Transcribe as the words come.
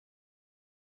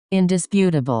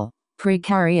indisputable,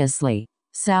 precariously,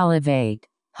 salivate,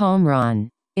 home run,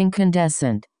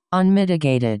 incandescent,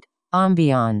 unmitigated,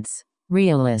 ambiance,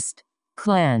 realist,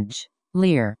 clange,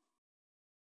 leer.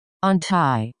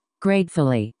 Untie,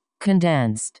 gratefully,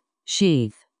 condensed,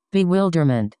 sheath,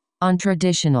 bewilderment,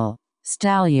 untraditional,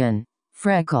 stallion,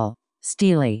 freckle,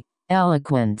 steely,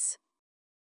 eloquence.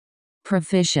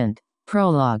 Proficient,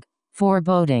 prologue,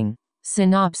 foreboding,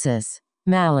 synopsis,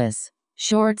 malice,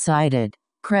 short-sighted,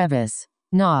 crevice,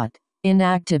 knot,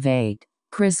 inactivate,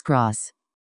 crisscross.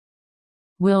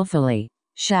 Willfully,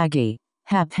 shaggy,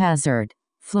 haphazard,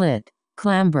 flit,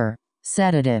 clamber,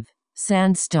 sedative,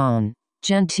 sandstone,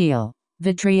 genteel,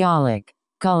 vitriolic,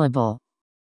 gullible.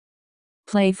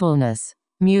 Playfulness,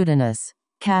 mutinous,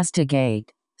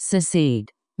 castigate,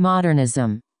 secede,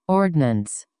 modernism,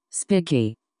 ordnance,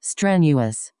 spicky,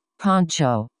 strenuous,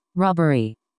 poncho,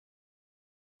 rubbery.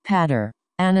 Patter,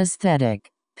 anesthetic,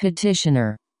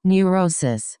 petitioner,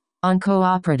 neurosis,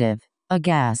 uncooperative,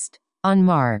 aghast,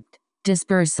 unmarked,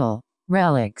 dispersal,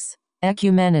 relics,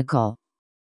 ecumenical.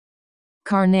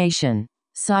 Carnation,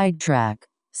 sidetrack,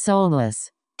 soulless,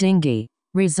 dingy,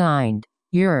 resigned,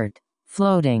 yurt,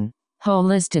 floating,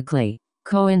 holistically,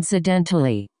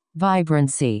 coincidentally,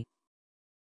 vibrancy.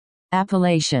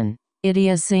 Appellation,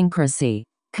 idiosyncrasy,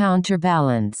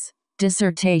 counterbalance,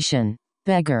 dissertation,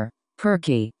 beggar,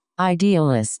 perky,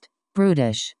 idealist,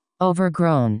 brutish,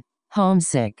 overgrown,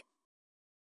 homesick.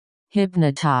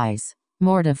 Hypnotize,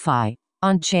 mortify,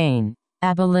 unchain,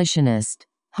 abolitionist,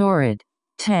 horrid,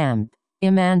 tamp,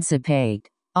 emancipate,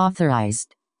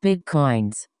 authorized,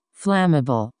 bitcoins,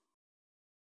 flammable.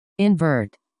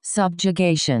 Invert,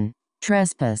 subjugation,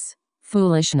 trespass,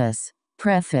 foolishness,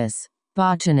 preface,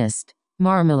 botanist,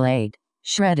 marmalade,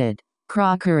 shredded,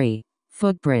 crockery,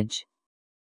 footbridge.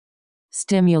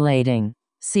 Stimulating,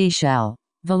 seashell,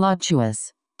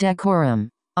 voluptuous, decorum,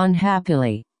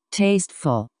 unhappily,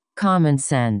 tasteful, common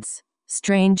sense,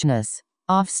 strangeness,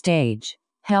 offstage,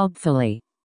 helpfully.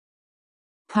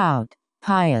 Pout,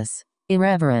 pious,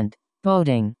 irreverent,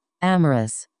 boding,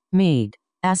 amorous, mead,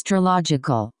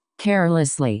 astrological,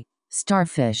 carelessly,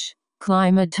 starfish,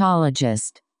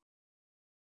 climatologist.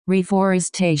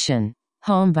 Reforestation,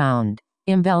 homebound,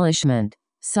 embellishment,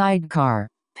 sidecar,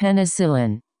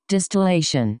 penicillin,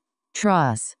 distillation,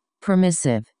 truss,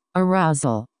 permissive,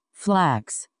 arousal,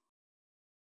 flax.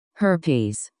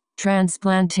 Herpes,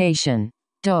 transplantation,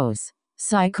 dose,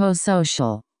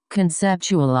 psychosocial,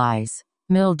 conceptualize,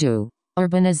 mildew,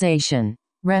 urbanization,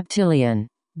 reptilian,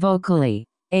 vocally,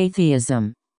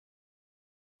 atheism.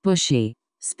 Bushy,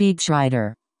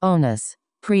 speechwriter, onus,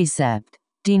 precept,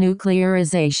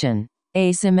 denuclearization,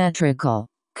 asymmetrical,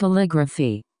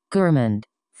 calligraphy, gourmand,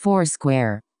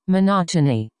 foursquare,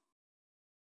 monotony.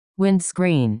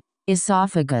 Windscreen,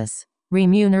 esophagus,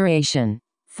 remuneration,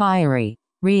 fiery,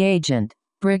 reagent,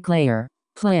 bricklayer,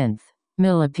 plinth,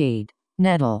 millipede,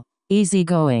 nettle,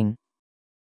 easygoing.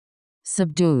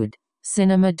 Subdued,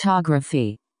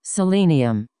 cinematography,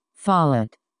 selenium,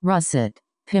 follet, russet,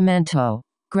 pimento,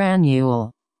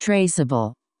 granule,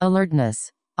 traceable,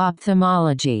 alertness,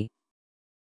 ophthalmology.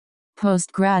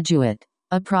 Postgraduate,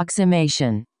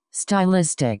 approximation,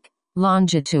 stylistic,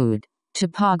 longitude,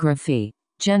 topography,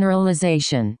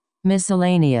 generalization,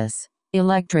 miscellaneous,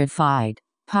 electrified,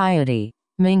 piety,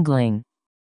 mingling.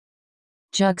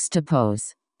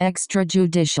 Juxtapose,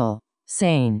 extrajudicial,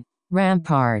 sane,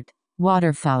 rampart,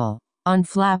 waterfowl,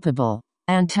 unflappable,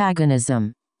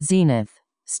 antagonism, zenith,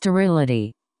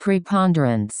 sterility,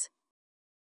 preponderance.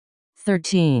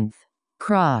 13th.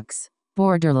 Crux,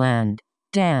 borderland,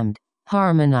 damned,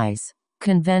 harmonize,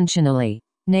 conventionally,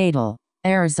 natal,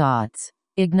 ersatz,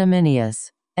 ignominious,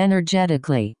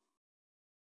 energetically.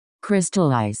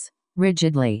 Crystallize,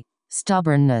 rigidly,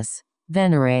 stubbornness,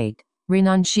 venerate,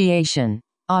 renunciation,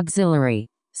 auxiliary,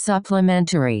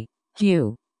 supplementary,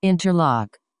 hue,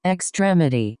 interlock,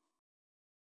 extremity.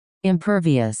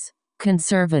 Impervious,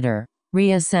 conservator,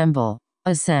 reassemble,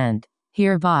 assent,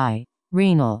 hereby,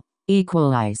 renal,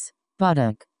 equalize,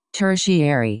 buttock,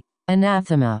 tertiary,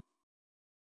 anathema.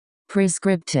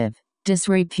 Prescriptive,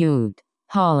 disrepute,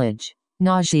 haulage,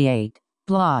 nauseate,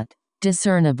 blot,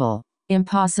 discernible,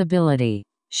 impossibility,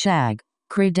 shag,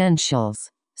 credentials,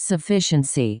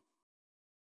 sufficiency.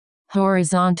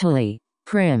 Horizontally,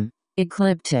 prim,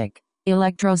 ecliptic,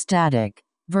 electrostatic,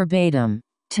 verbatim,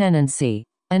 tenancy,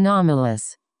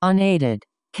 anomalous, unaided,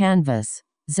 canvas,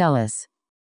 zealous.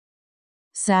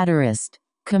 Satirist,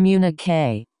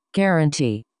 communique,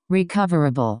 guarantee,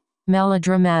 recoverable,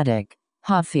 melodramatic,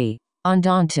 huffy,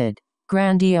 undaunted,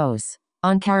 grandiose,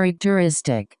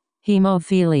 uncharacteristic,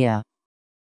 hemophilia.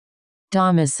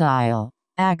 Domicile,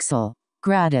 axle,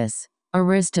 gratis,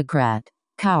 aristocrat,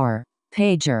 cower,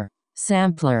 pager,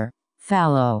 sampler,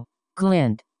 fallow,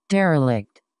 glint,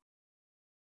 derelict.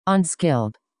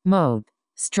 Unskilled, mope,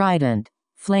 strident,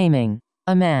 flaming,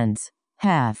 amends,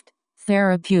 haft,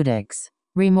 therapeutics,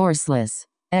 remorseless,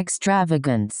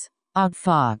 extravagance,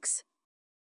 outfox.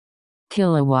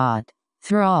 Kilowatt,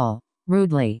 thrall,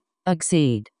 rudely,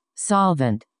 exceed,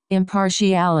 solvent,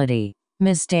 impartiality,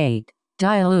 misstate,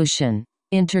 dilution,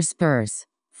 intersperse,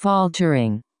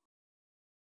 faltering.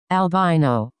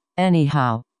 Albino,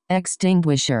 anyhow,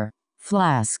 extinguisher,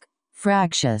 flask,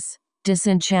 fractious,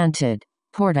 disenchanted,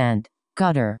 portent,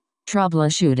 gutter,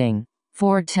 troubleshooting,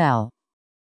 foretell.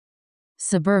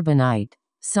 Suburbanite,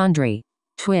 sundry,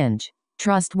 twinge,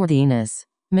 trustworthiness,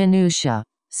 minutia,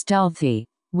 stealthy,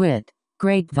 wit,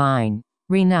 grapevine,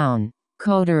 renown,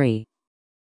 coterie.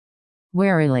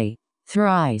 Warily,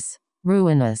 thrice,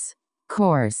 ruinous,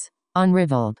 coarse,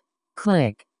 unrivaled,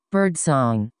 click,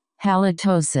 birdsong,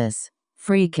 halitosis,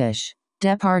 freakish,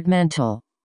 departmental.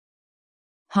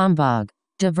 Humbug,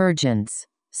 divergence,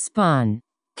 spun,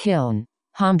 kiln,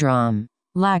 humdrum,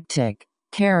 lactic,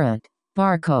 carrot,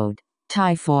 barcode,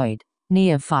 typhoid,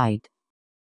 neophyte.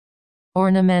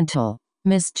 Ornamental,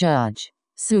 misjudge,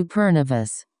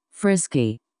 supernovous,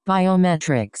 frisky,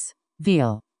 biometrics,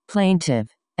 veal, plaintive,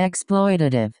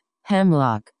 exploitative,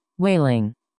 hemlock,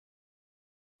 wailing.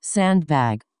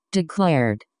 Sandbag,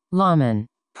 declared, lawman,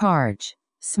 parch,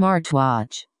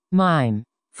 smartwatch, mime,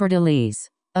 fertilise,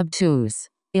 obtuse,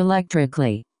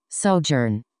 electrically,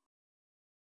 sojourn.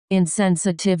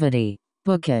 Insensitivity,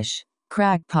 bookish,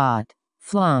 crackpot,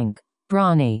 flunk,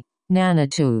 brawny,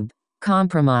 nanotube,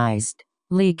 compromised,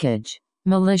 leakage,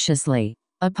 maliciously,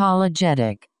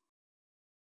 apologetic.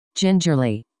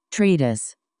 Gingerly,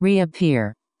 treatise,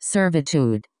 reappear,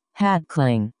 servitude,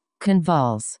 hatcling,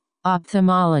 convulse,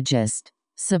 ophthalmologist,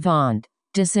 savant,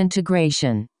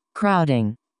 disintegration,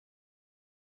 crowding.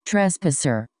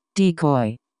 Trespasser,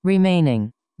 decoy,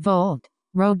 remaining, volt,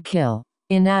 roadkill,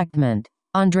 enactment,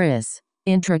 undress,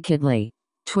 intricately,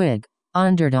 twig,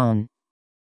 undertone.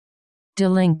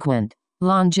 Delinquent,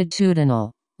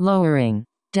 longitudinal, lowering,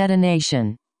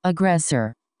 detonation,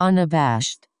 aggressor,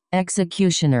 unabashed,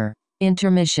 executioner,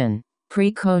 intermission,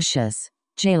 precocious,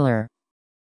 jailer.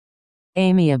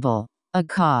 Amiable,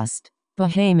 accost,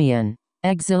 bohemian,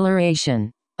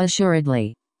 exhilaration,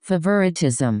 assuredly,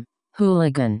 favoritism,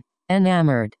 hooligan,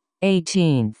 enamored,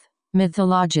 18th,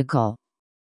 mythological.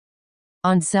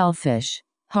 Unselfish,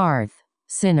 hearth,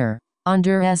 sinner,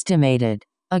 underestimated,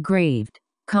 aggrieved,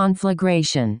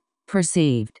 conflagration,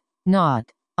 perceived, not,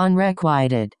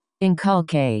 unrequited,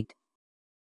 inculcate.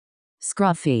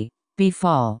 Scruffy,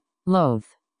 befall, loath,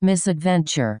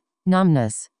 misadventure,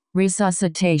 numbness,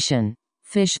 resuscitation,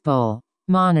 fishbowl,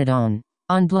 monotone,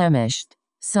 unblemished,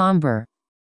 somber.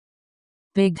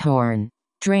 Bighorn,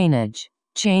 drainage,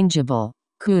 changeable,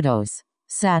 kudos,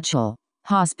 satchel,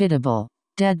 hospitable,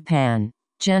 deadpan,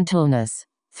 gentleness,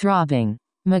 throbbing,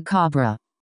 macabre.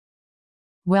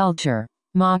 Welter,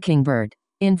 mockingbird,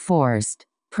 enforced,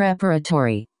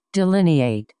 preparatory,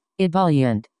 delineate,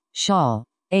 ebullient, shawl,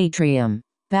 atrium,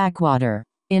 backwater,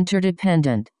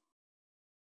 interdependent.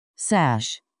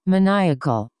 Sash,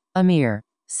 maniacal, amir,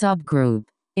 subgroup,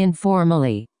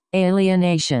 informally,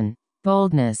 alienation,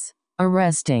 boldness,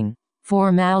 arresting,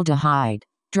 formaldehyde,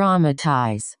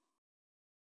 dramatize.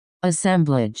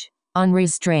 Assemblage,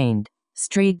 unrestrained,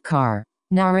 streetcar,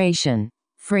 narration,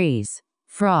 freeze,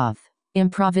 froth,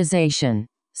 improvisation,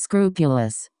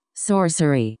 scrupulous,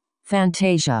 sorcery,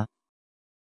 fantasia.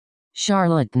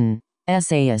 Charlatan,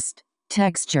 essayist,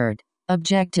 textured,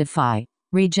 objectify,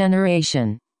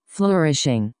 regeneration,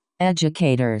 flourishing,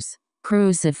 educators,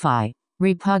 crucify,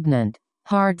 repugnant,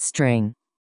 heartstring.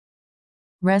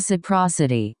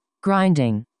 Reciprocity,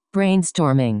 grinding,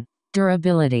 brainstorming,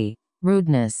 durability,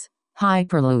 rudeness,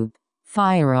 hyperloop,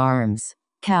 firearms,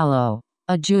 callow,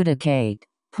 adjudicate,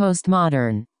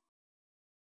 postmodern.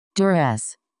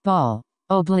 Duress, ball,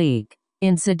 oblique,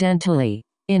 incidentally,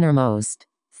 innermost,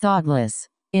 thoughtless,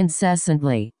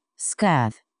 incessantly,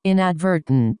 scath,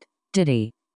 inadvertent,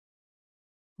 ditty.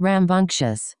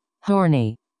 Rambunctious,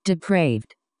 horny,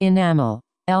 depraved, enamel,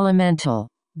 elemental,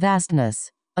 vastness,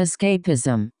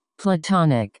 escapism,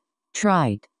 platonic,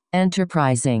 trite,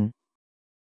 enterprising.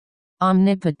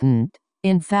 Omnipotent,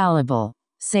 infallible,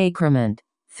 sacrament,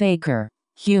 faker,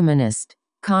 humanist,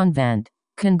 convent,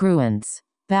 congruence,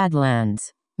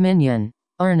 badlands, minion,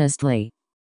 earnestly.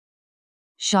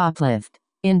 Shoplift,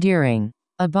 endearing,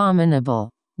 abominable,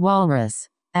 walrus,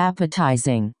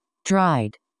 appetizing,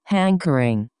 dried,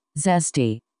 hankering,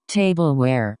 zesty,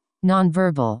 tableware,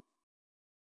 nonverbal.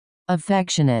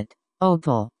 Affectionate,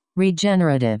 opal,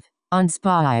 regenerative,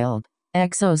 unspoiled,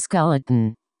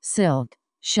 exoskeleton, silt,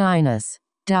 shyness,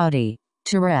 dowdy,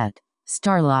 Tourette,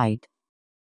 starlight.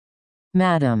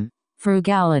 Madam,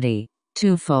 frugality,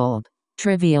 twofold,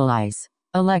 trivialize,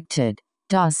 elected,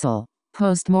 docile,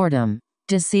 postmortem,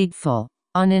 deceitful,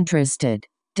 uninterested,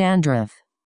 dandruff.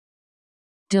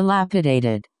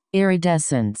 Dilapidated,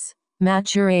 iridescence,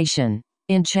 maturation,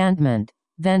 enchantment,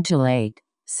 ventilate,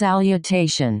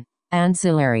 salutation,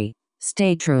 ancillary,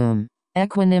 stateroom,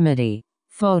 equanimity,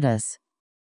 photos.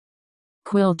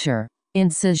 Quilter,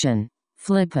 incision,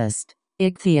 flippist,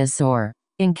 ichthyosaur,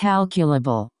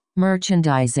 incalculable,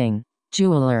 merchandising,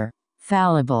 jeweler,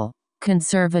 fallible,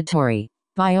 conservatory,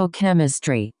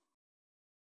 biochemistry.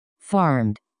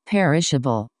 Farmed,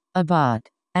 perishable, abut,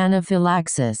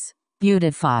 anaphylaxis,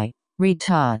 beautify,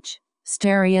 retouch,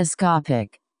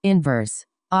 stereoscopic, inverse,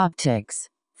 optics,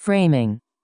 framing.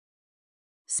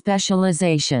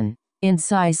 Specialization,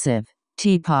 incisive,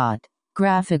 teapot,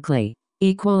 graphically,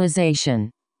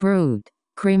 equalization, brood,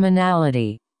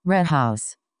 criminality,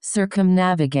 redhouse,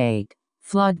 circumnavigate,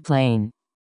 floodplain.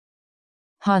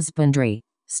 Husbandry,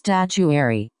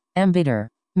 statuary, embiter,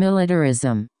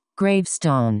 militarism,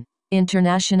 gravestone,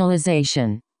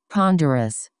 internationalization,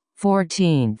 ponderous,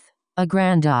 14th,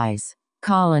 aggrandize,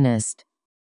 colonist.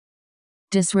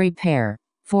 Disrepair,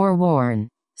 forewarn,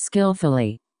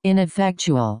 skillfully,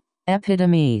 ineffectual,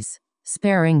 epitomes,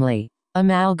 sparingly,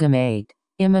 amalgamate,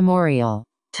 immemorial,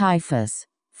 typhus,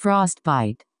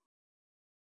 frostbite.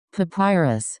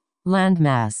 Papyrus,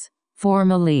 landmass,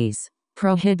 formalize,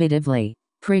 prohibitively,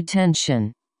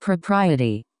 pretension,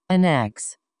 propriety,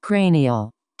 annex,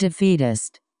 cranial,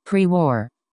 defeatist, pre-war.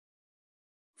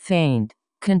 Feigned,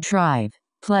 contrive,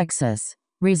 plexus,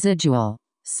 residual,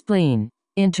 spleen,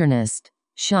 internist,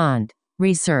 shunt,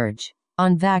 resurge,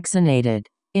 unvaccinated,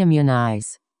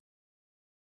 immunize.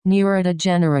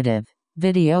 Neurodegenerative,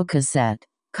 videocassette,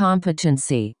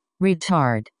 competency,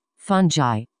 retard,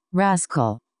 fungi,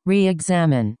 rascal,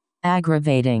 re-examine,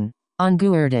 aggravating,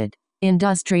 unguarded,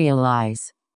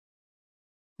 industrialize.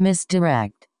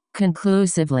 Misdirect,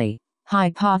 conclusively,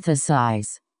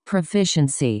 hypothesize,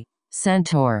 proficiency,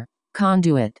 centaur,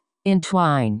 conduit,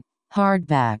 entwine,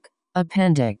 hardback,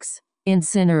 appendix,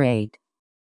 incinerate.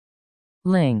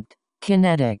 Linked,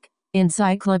 kinetic,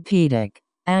 encyclopedic,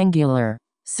 angular,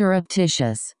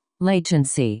 surreptitious,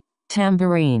 latency,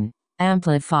 tambourine,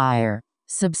 amplifier,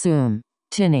 subsume,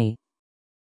 tinny.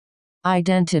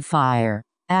 Identifier,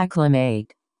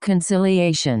 acclimate,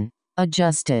 conciliation,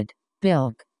 adjusted,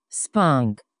 bilk,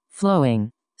 spunk,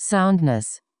 flowing,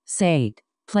 soundness, sate,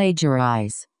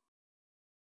 plagiarize.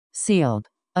 Sealed,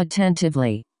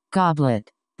 attentively, goblet,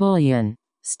 bullion,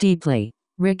 steeply,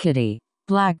 rickety,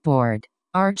 blackboard,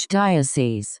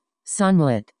 archdiocese,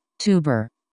 sunlit, tuber.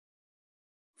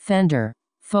 Fender,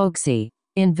 folksy,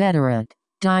 inveterate,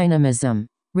 dynamism,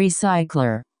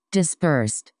 recycler,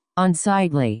 dispersed,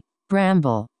 unsightly,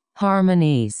 bramble,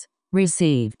 harmonies,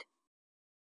 received.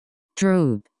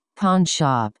 Droop,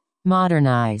 pawnshop,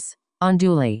 modernize,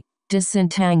 unduly,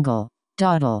 disentangle,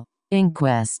 dawdle,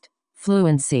 inquest,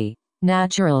 fluency,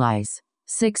 naturalize,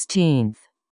 16th.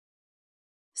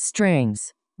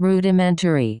 Strings,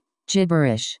 rudimentary,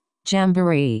 gibberish,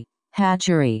 jamboree,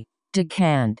 hatchery,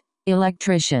 decant,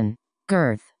 electrician,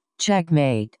 girth,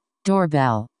 checkmate,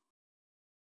 doorbell.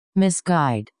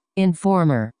 Misguide,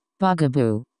 informer,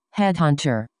 bugaboo,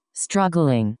 headhunter,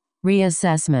 struggling,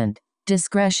 reassessment,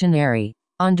 discretionary,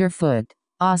 underfoot,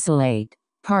 oscillate,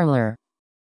 parlor.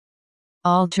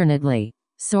 Alternately,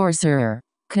 sorcerer,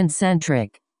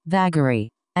 concentric, vagary,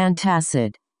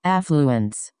 antacid,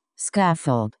 affluence,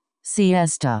 scaffold,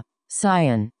 siesta,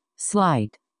 scion,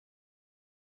 slight.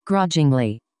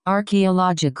 Grudgingly,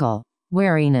 archaeological,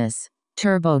 wariness,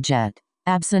 turbojet,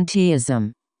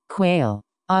 absenteeism, quail,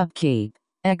 upkeep,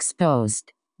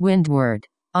 exposed, windward,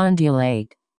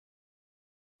 undulate.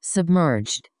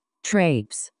 Submerged,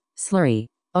 traipse, slurry,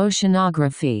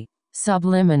 oceanography,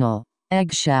 subliminal,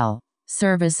 eggshell,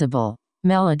 serviceable,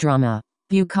 melodrama,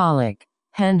 bucolic,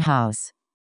 henhouse.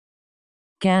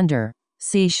 Gander,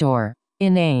 seashore,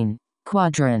 inane,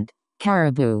 quadrant,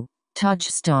 caribou,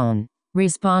 touchstone,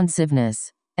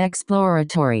 responsiveness,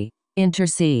 exploratory,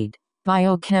 intercede,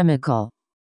 biochemical.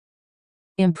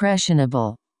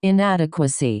 Impressionable,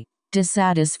 inadequacy,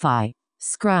 dissatisfy,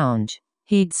 scrounge,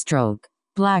 heatstroke,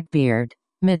 blackbeard,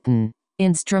 mitten,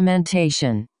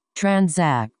 instrumentation,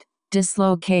 transact,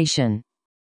 dislocation.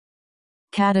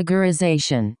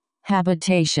 Categorization,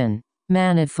 habitation,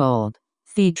 manifold,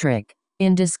 theatric,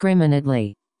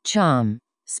 indiscriminately, chum,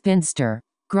 spinster,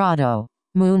 grotto,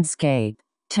 moonscape,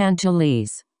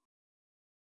 tantalese.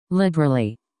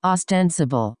 Liberally,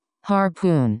 ostensible,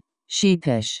 harpoon,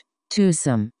 sheepish,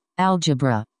 toothsome,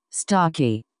 algebra,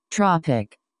 stocky,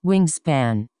 tropic,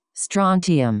 wingspan,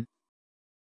 strontium.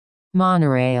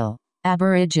 Monorail,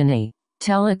 aborigine,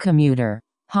 telecommuter,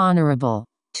 honorable,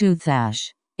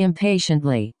 toothash,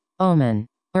 impatiently, omen,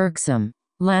 irksome,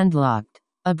 landlocked,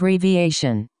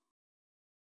 abbreviation.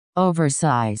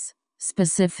 Oversize,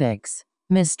 specifics,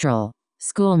 mistral,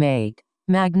 schoolmate,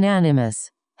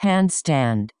 magnanimous,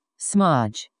 handstand,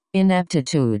 smudge,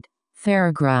 ineptitude,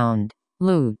 fairground,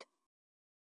 loot.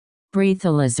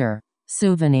 Breathalyzer,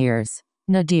 souvenirs,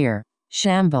 nadir,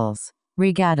 shambles,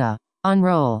 regatta,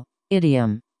 unroll,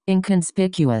 idiom,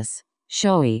 inconspicuous,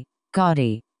 showy,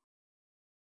 gaudy.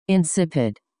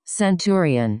 Insipid,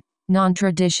 centurion,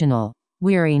 non-traditional,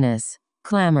 weariness,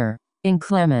 clamor,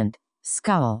 inclement,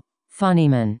 scowl,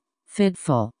 funnyman,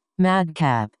 fitful,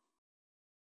 madcap.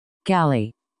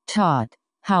 Galley, taut,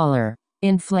 howler,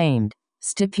 inflamed,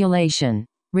 stipulation,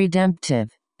 redemptive,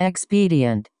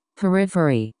 expedient,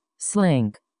 periphery,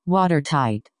 slink,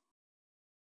 watertight.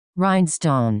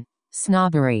 Rhinestone,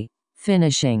 snobbery,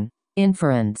 finishing,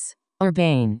 inference,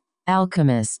 urbane,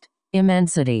 alchemist,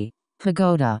 immensity,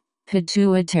 pagoda,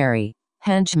 pituitary,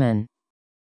 henchman.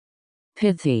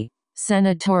 Pithy,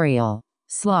 senatorial,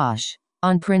 slosh,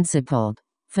 unprincipled,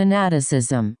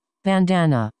 fanaticism,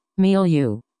 bandana,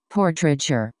 milieu,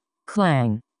 portraiture,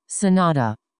 clang,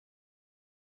 sonata.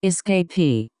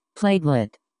 Escapee,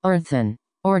 platelet, earthen,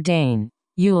 ordain,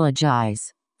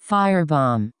 eulogize,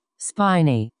 firebomb,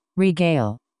 spiny,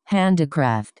 regale,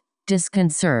 handicraft,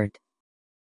 disconcert.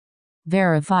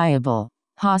 Verifiable,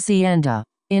 hacienda,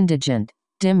 indigent,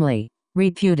 dimly,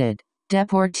 reputed,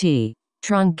 deportee,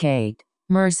 truncate,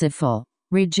 merciful,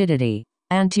 rigidity,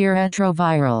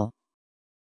 antiretroviral.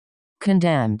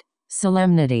 Condemned,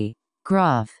 solemnity,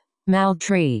 gruff,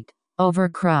 maltreat,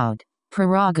 overcrowd,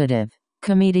 prerogative,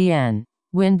 comedienne,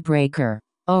 windbreaker,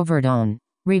 overdone,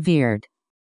 revered.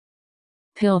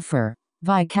 Pilfer,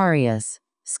 vicarious,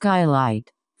 skylight,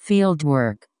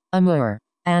 fieldwork, amour,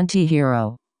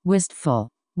 antihero, wistful,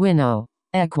 winnow,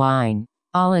 equine,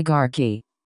 oligarchy.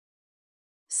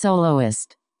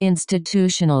 Soloist,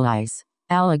 institutionalize,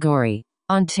 allegory,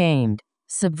 untamed,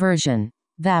 subversion,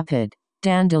 vapid,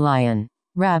 dandelion,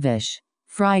 ravish,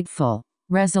 frightful,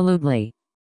 resolutely.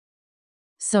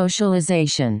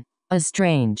 Socialization,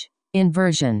 estrange,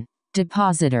 inversion,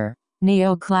 depositor,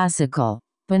 neoclassical,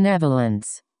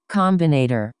 benevolence,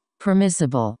 combinator,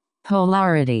 permissible,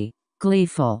 polarity,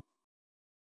 gleeful.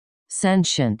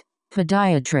 Sentient,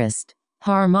 podiatrist,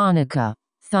 harmonica,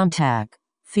 thumbtack,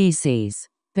 feces,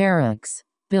 barracks,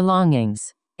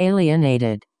 belongings,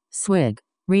 alienated, swig,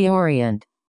 reorient.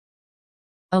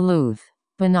 Aloof,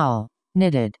 banal,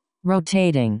 knitted,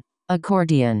 rotating,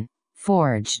 accordion,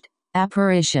 forged,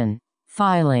 apparition,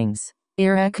 filings,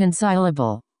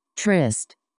 irreconcilable,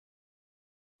 tryst.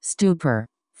 Stupor,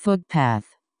 footpath,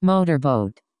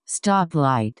 motorboat,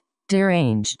 stoplight,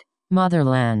 deranged,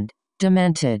 motherland,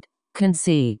 demented,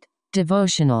 conceit,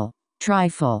 devotional,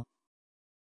 trifle.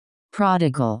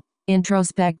 Prodigal,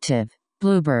 introspective,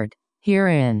 bluebird,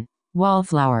 herein,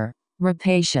 wallflower,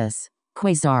 rapacious,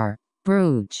 quasar,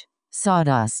 brooch,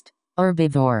 sawdust,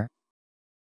 herbivore.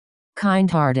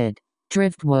 Kind-hearted,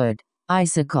 driftwood,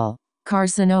 icicle,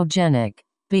 carcinogenic,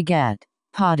 beget,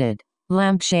 potted,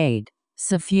 lampshade,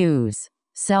 suffuse,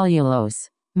 cellulose,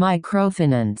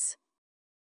 microfinance.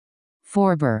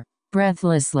 Forber,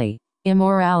 breathlessly,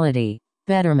 immorality,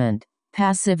 betterment,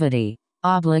 passivity,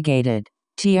 obligated,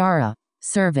 tiara,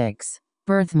 cervix,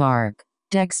 birthmark,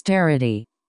 dexterity.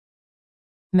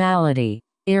 Malady,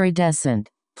 iridescent,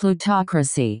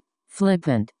 plutocracy,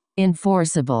 flippant,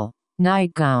 enforceable,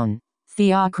 nightgown,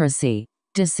 theocracy,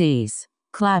 disease,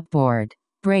 clapboard,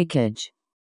 breakage.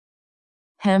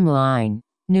 Hemline,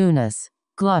 newness,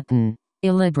 glutton,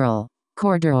 illiberal,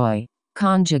 corduroy,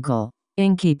 conjugal,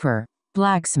 innkeeper,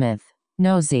 blacksmith,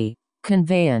 nosy,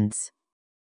 conveyance.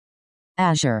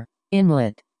 Azure,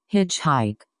 inlet,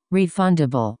 hitchhike,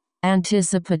 refundable,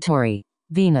 anticipatory,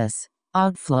 Venus,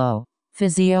 outflow,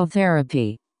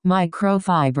 physiotherapy,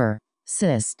 microfiber,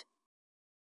 cyst.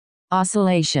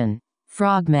 Oscillation,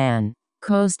 frogman,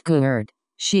 coastguard,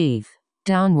 sheaf,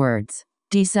 downwards,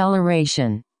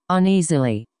 deceleration,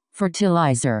 uneasily,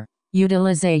 fertilizer,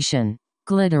 utilization,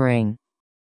 glittering.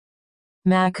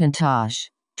 Macintosh,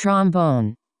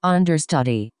 trombone,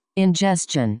 understudy,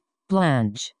 ingestion,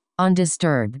 blanch,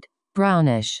 undisturbed,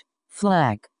 brownish,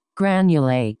 fleck,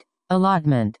 granulate,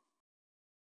 allotment.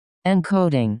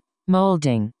 Encoding,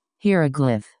 molding,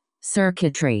 hieroglyph,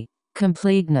 circuitry,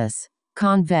 completeness,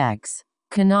 convex,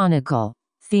 canonical,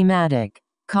 thematic,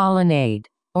 colonnade,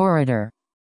 orator.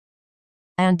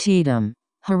 Antietam,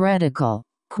 heretical,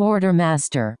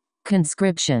 quartermaster,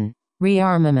 conscription,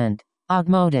 rearmament,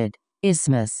 outmoded,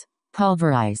 isthmus,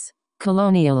 pulverize,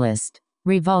 colonialist,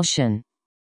 revulsion.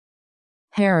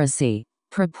 Heresy,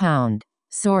 propound,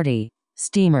 sortie,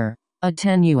 steamer,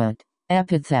 attenuate,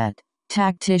 epithet,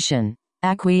 tactician,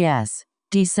 acquiesce,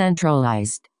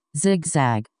 decentralized,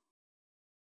 zigzag.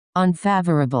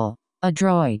 Unfavorable,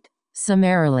 adroit,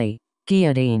 summarily,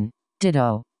 guillotine,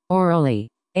 ditto, orally,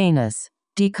 anus,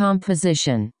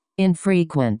 decomposition,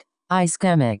 infrequent,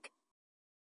 ischemic.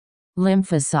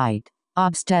 Lymphocyte,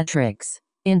 obstetrics,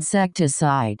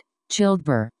 insecticide,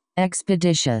 childbirth,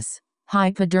 expeditious,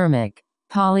 hypodermic,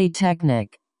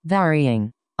 polytechnic,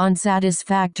 varying,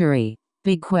 unsatisfactory,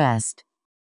 bequest.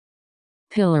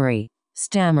 Pillory,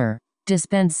 stammer,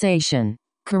 dispensation,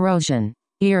 corrosion,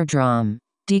 eardrum,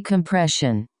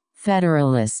 decompression,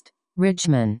 federalist,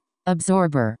 Richmond,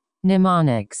 absorber,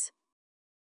 mnemonics.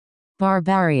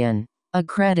 Barbarian,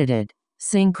 accredited,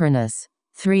 synchronous,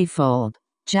 threefold,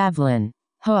 javelin,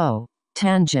 hoe,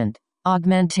 tangent,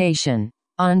 augmentation,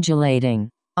 undulating,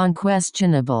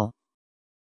 unquestionable.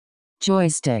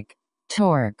 Joystick,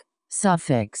 torque,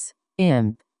 suffix,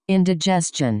 imp,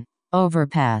 indigestion,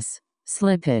 overpass,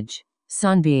 slippage,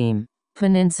 sunbeam,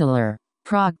 peninsular,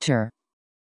 proctor.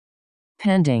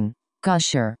 Pending,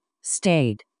 gusher,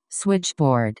 state,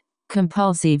 switchboard,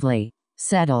 compulsively,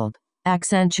 settled,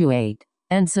 accentuate,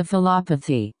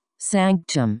 encephalopathy,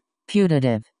 sanctum,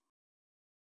 putative.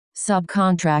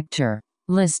 Subcontractor,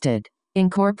 listed,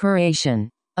 incorporation,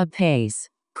 apace,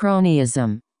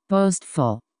 cronyism,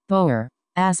 boastful, boer,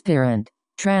 aspirant,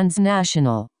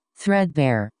 transnational,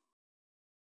 threadbare.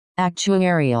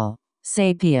 Actuarial,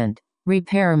 sapient,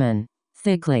 repairman,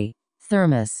 thickly,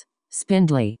 thermos,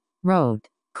 spindly, rote,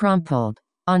 crumpled,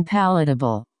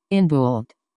 unpalatable, inbuilt.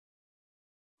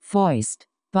 Foist,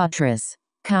 buttress,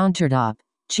 countertop,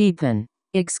 cheapen,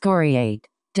 excoriate,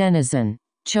 denizen,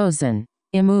 chosen,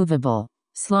 immovable,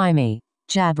 slimy,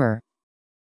 jabber.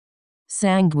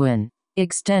 Sanguine,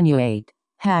 extenuate,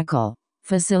 hackle,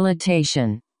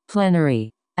 facilitation,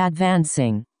 plenary,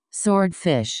 advancing,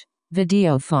 swordfish,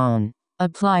 videophone,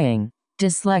 applying,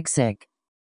 dyslexic.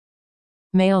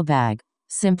 Mailbag,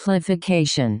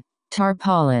 simplification,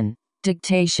 tarpaulin,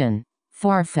 dictation,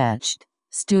 far-fetched,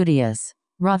 studious,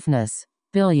 roughness,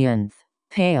 billionth,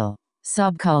 pale,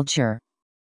 subculture.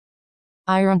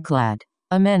 Ironclad,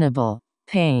 amenable,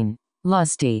 pain,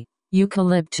 lusty,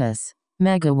 eucalyptus,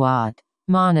 megawatt,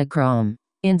 monochrome,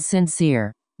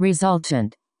 insincere,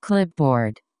 resultant,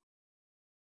 clipboard.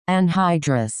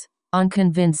 Anhydrous,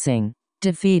 unconvincing,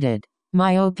 defeated,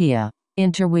 myopia,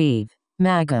 interweave,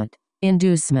 maggot,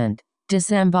 inducement,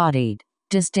 disembodied,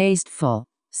 distasteful,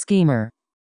 schemer.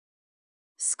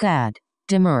 Scad,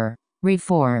 demur,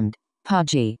 reformed,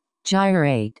 pudgy,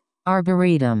 gyrate,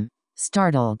 arboretum,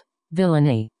 startled,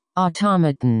 villainy,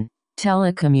 automaton,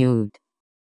 telecommute.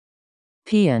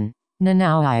 Paean,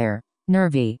 nanowire,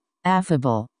 nervy,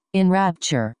 affable, in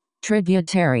rapture,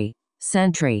 tributary,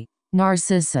 sentry,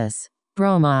 narcissus,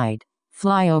 bromide,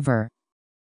 flyover.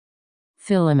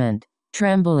 Filament,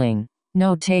 trembling,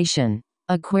 notation,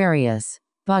 Aquarius,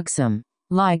 buxom,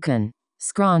 lichen,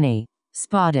 scrawny,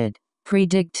 spotted,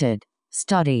 predicted,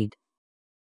 studied.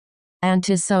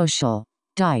 Antisocial,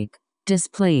 dyke,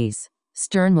 displease,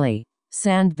 sternly,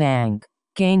 sandbank,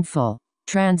 gainful,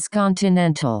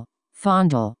 transcontinental,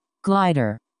 fondle,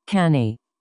 glider, canny.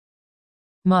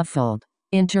 Muffled,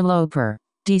 interloper,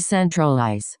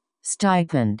 decentralize,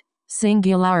 stipend,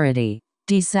 singularity,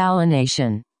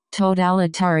 desalination,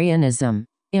 totalitarianism,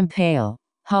 impale,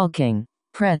 hulking,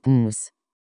 pretence.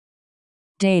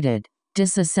 Dated,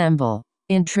 disassemble,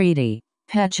 entreaty,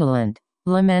 petulant,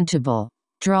 lamentable,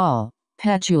 drawl,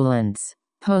 petulance,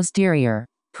 posterior,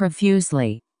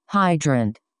 profusely,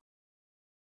 hydrant.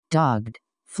 Dogged,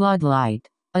 floodlight,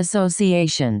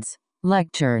 associations,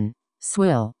 lectern,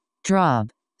 swill, drub,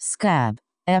 scab,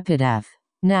 epitaph,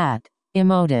 gnat,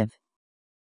 emotive.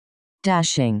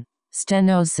 Dashing,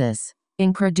 stenosis,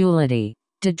 incredulity,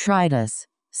 detritus,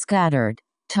 scattered,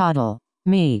 toddle,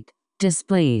 meat,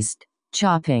 displeased,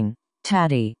 chopping,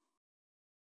 tatty.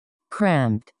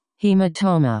 Cramped,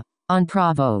 hematoma,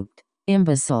 unprovoked,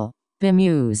 imbecile,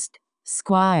 bemused,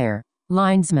 squire,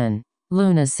 linesman,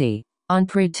 lunacy,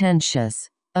 unpretentious,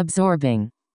 absorbing.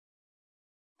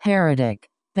 Heretic,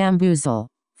 bamboozle,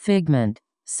 figment,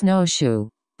 snowshoe,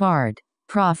 bard,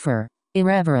 proffer,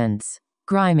 irreverence,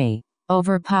 grimy,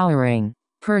 overpowering,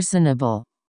 personable.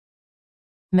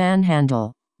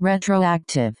 Manhandle,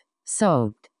 retroactive,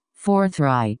 soaked,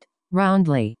 forthright,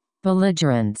 roundly,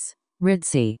 belligerence,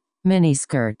 ritzy,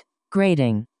 miniskirt,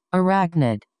 grating,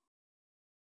 arachnid.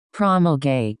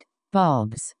 Promulgate,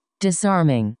 bulbs,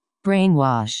 disarming,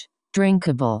 brainwash,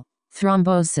 drinkable,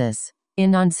 thrombosis,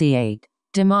 enunciate,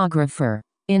 demographer,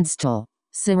 install,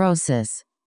 cirrhosis.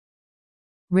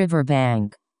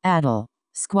 Riverbank, atoll,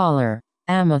 squalor,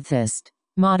 amethyst,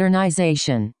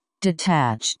 modernization,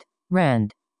 detached,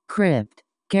 rend, crypt,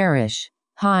 garish,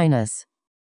 highness.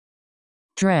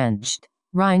 Drenched,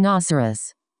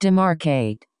 rhinoceros,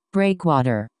 demarcate,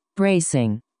 breakwater,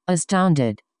 bracing,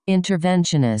 astounded,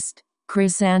 interventionist,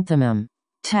 chrysanthemum,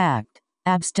 tact,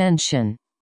 abstention.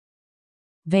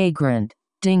 Vagrant,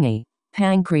 dinghy,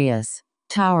 pancreas,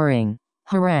 towering,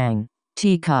 harangue,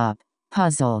 teacup,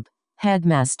 puzzled,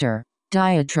 headmaster,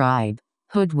 diatribe,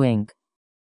 hoodwink.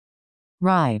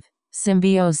 Rive,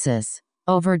 symbiosis,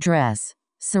 overdress,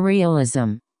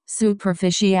 surrealism,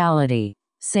 superficiality,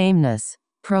 sameness,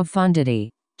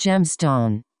 profundity,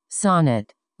 gemstone,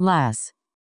 sonnet, lass.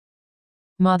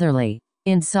 Motherly,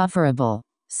 insufferable,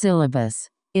 syllabus,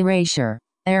 erasure,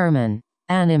 airman,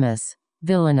 animus,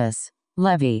 villainous,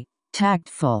 levy,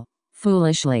 tactful,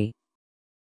 foolishly.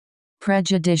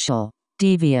 Prejudicial,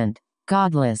 deviant,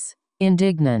 godless,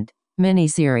 indignant,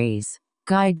 miniseries,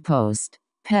 guidepost,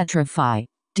 petrify,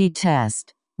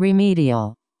 detest,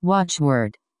 remedial,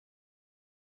 watchword.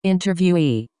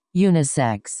 Interviewee,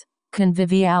 unisex,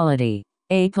 conviviality,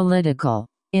 apolitical,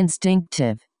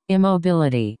 instinctive,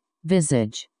 immobility,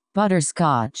 visage,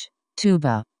 butterscotch,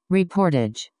 tuba,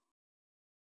 reportage.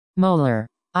 Molar,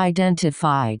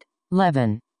 identified,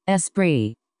 leaven,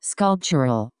 esprit,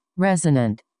 sculptural,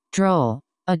 resonant, droll,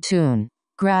 attune,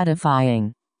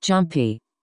 gratifying, jumpy.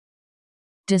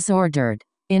 Disordered,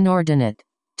 inordinate,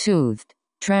 toothed,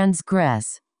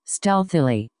 transgress,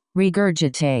 stealthily,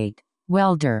 regurgitate,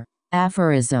 welder,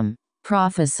 aphorism,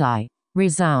 prophesy,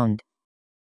 resound.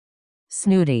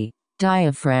 Snooty,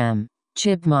 diaphragm,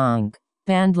 chipmunk,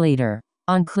 bandleader,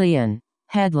 unclean,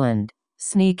 headland,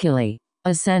 sneakily,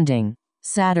 ascending,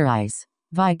 satirize,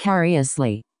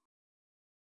 vicariously.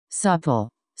 Supple,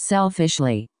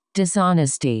 selfishly,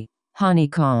 dishonesty,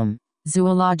 honeycomb,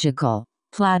 zoological,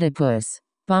 platypus,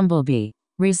 bumblebee,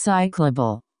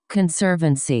 recyclable,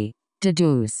 conservancy,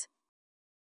 deduce.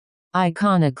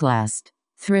 Iconoclast,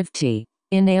 thrifty,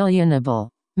 inalienable,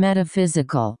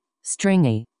 metaphysical,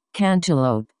 stringy,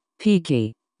 cantaloupe,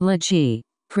 peaky, lychee,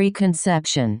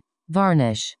 preconception,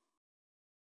 varnish.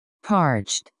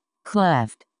 Parched,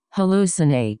 cleft,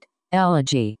 hallucinate,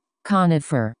 elegy,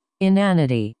 conifer,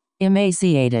 inanity,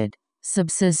 emaciated,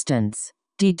 subsistence,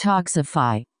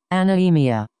 detoxify,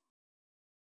 anemia.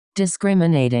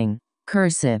 Discriminating,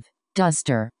 cursive,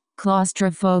 duster,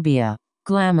 claustrophobia,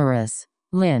 glamorous,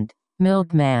 lint,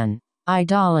 milkman,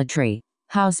 idolatry,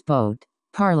 houseboat,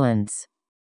 parlance.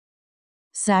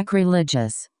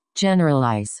 Sacrilegious,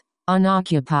 generalize,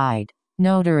 unoccupied,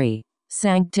 notary,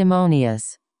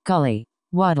 sanctimonious, gully,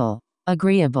 waddle,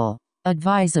 agreeable,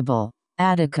 advisable,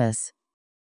 Atticus.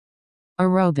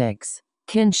 Aerobics,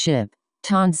 kinship,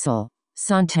 tonsil,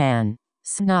 suntan,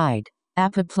 snide,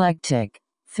 apoplectic,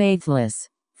 faithless,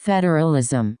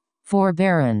 federalism,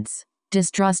 forbearance,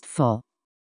 distrustful.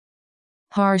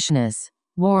 Harshness,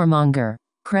 warmonger,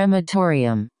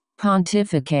 crematorium,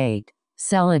 pontificate,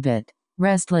 celibate,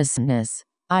 restlessness,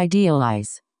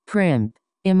 idealize, primp,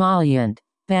 emollient,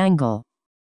 bangle.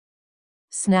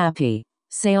 Snappy,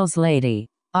 saleslady,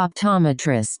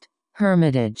 optometrist,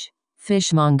 hermitage,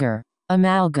 fishmonger,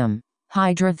 amalgam,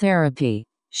 hydrotherapy,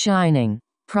 shining,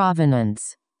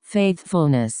 provenance,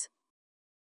 faithfulness.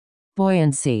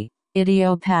 Buoyancy,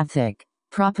 idiopathic,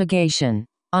 propagation,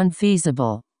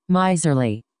 unfeasible,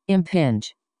 miserly,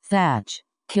 impinge, thatch,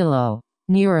 kilo,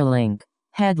 Neuralink,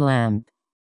 headlamp.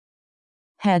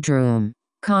 Headroom,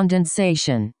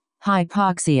 condensation,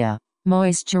 hypoxia,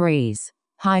 moisturize,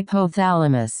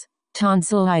 hypothalamus,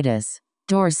 tonsillitis,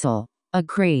 dorsal,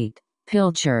 accrete,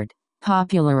 pilchard,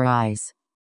 popularize.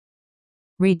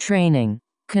 Retraining,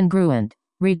 congruent,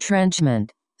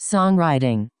 retrenchment,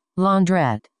 songwriting,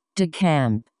 laundrette,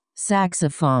 decamp,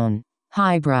 saxophone,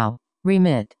 highbrow,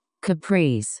 remit,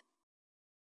 caprice.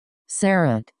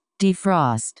 Serrat,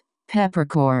 defrost,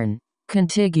 peppercorn,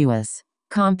 contiguous,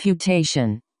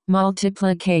 computation,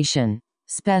 multiplication,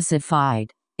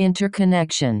 specified,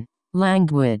 interconnection,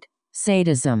 languid,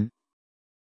 sadism.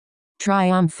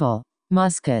 Triumphal,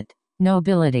 musket,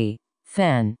 nobility,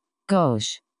 fen,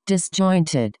 gauche,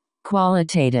 disjointed,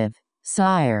 qualitative,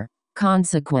 sire,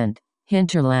 consequent,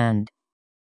 hinterland.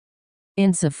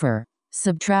 Insuffer,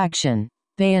 subtraction,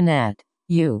 bayonet,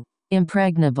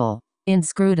 impregnable,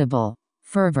 inscrutable,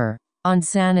 fervor,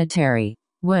 unsanitary,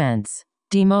 whence,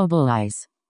 demobilize.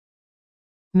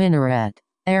 Minaret,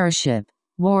 airship,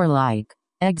 warlike,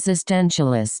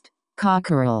 existentialist,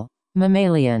 cockerel,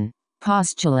 mammalian,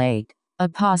 postulate,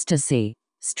 apostasy,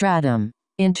 stratum,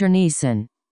 internecine.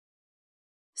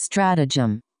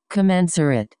 stratagem,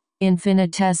 commensurate,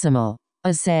 infinitesimal,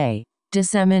 assay,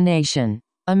 dissemination,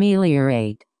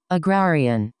 ameliorate,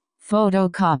 agrarian,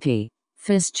 photocopy,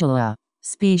 fistula,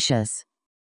 specious,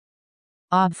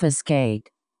 obfuscate,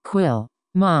 quill,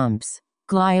 mumps,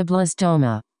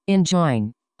 glioblastoma,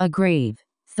 enjoin, aggrieve,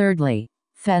 thirdly,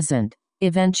 pheasant,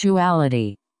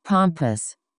 eventuality,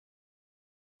 pompous,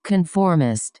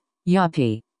 conformist,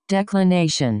 yuppie,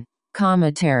 declination,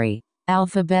 cometary,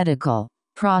 alphabetical,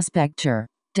 prospector,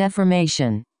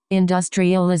 deformation,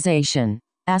 industrialization,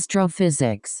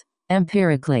 astrophysics,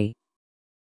 empirically,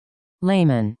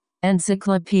 layman,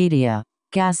 encyclopedia,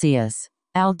 gaseous,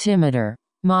 altimeter,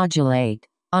 modulate,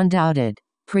 undoubted,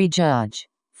 prejudge,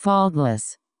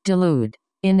 faultless, delude,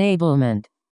 enablement,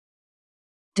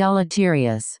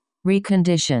 deleterious,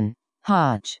 recondition,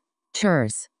 hodge,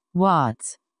 terse,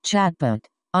 watts, chatbot,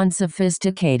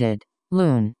 unsophisticated,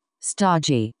 loon,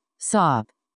 stodgy, sop,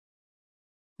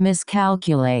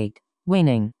 miscalculate,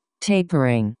 waning,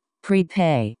 tapering,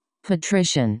 prepay,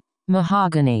 patrician,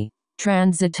 mahogany,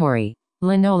 transitory,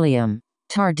 linoleum,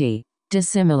 tardy,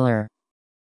 dissimilar,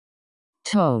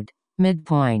 toad,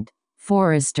 midpoint,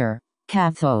 forester,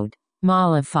 cathode,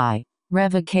 mollify,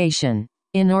 revocation,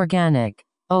 inorganic,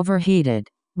 overheated,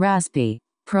 raspy,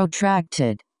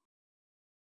 protracted,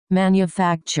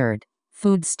 manufactured,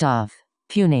 foodstuff,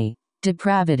 puny,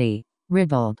 depravity,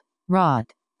 ribald, rot,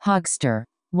 huckster,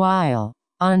 wile,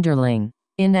 underling,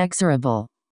 inexorable,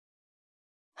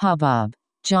 hubbub,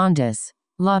 jaundice,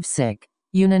 lovesick,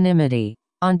 unanimity,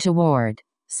 untoward,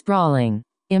 sprawling,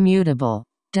 immutable,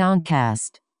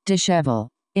 downcast, dishevel,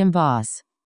 emboss,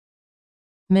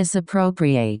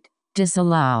 misappropriate,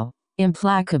 disallow,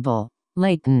 implacable,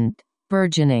 latent,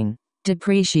 burgeoning,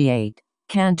 depreciate,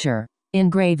 canter,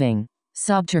 engraving,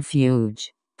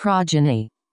 subterfuge, progeny,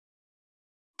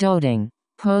 doting,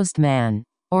 postman,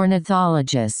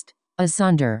 ornithologist,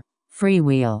 asunder,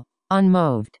 freewheel,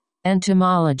 unmoved,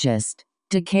 entomologist,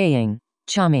 decaying,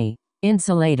 chummy,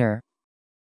 insulator,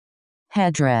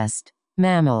 headrest,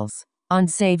 mammals,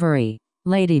 unsavory,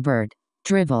 ladybird,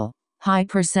 drivel,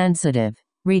 hypersensitive,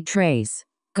 retrace,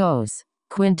 goes,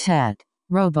 quintet,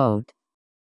 rowboat,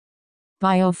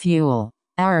 biofuel,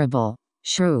 arable,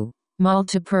 shrew,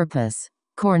 multipurpose,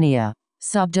 cornea,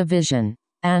 subdivision,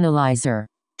 analyzer,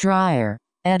 dryer,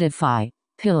 edify,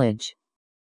 pillage,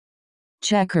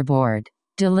 checkerboard,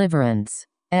 deliverance,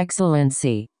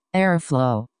 excellency,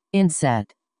 airflow,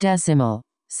 inset, decimal,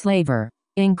 slaver,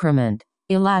 increment,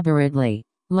 elaborately,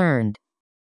 learned,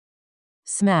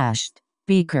 smashed,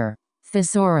 beaker,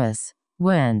 thesaurus,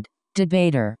 wend,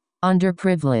 debater,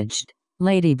 underprivileged,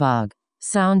 ladybug,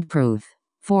 soundproof,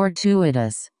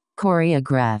 fortuitous,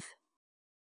 choreograph,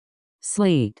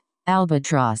 sleet,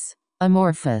 albatross,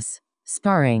 amorphous,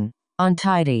 sparring,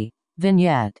 untidy,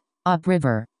 vignette,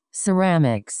 upriver,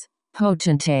 ceramics,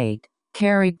 potentate,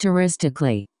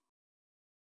 characteristically,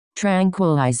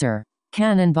 tranquilizer,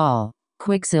 cannonball,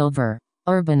 quicksilver,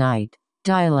 urbanite,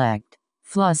 dialect,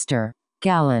 fluster,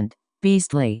 gallant,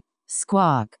 beastly,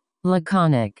 squawk,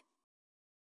 laconic,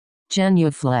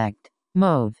 genuflect,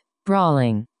 mauve,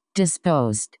 brawling,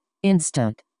 disposed,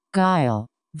 instant, guile,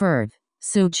 verve,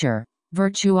 suture,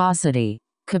 virtuosity,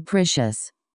 capricious,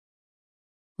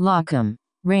 locum,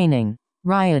 reigning,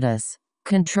 riotous,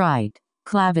 contrite,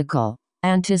 clavicle,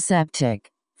 antiseptic,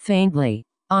 faintly,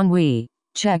 ennui,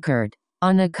 checkered,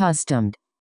 unaccustomed,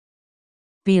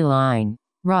 beeline,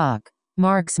 rock,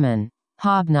 marksman,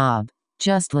 hobnob,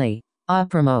 justly,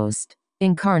 uppermost,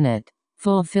 incarnate,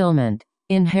 fulfillment,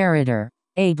 inheritor,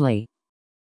 ably,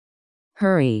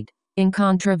 hurried,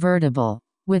 incontrovertible,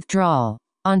 withdrawal,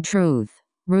 untruth,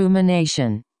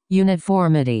 rumination,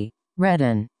 uniformity,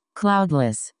 redden,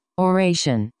 cloudless,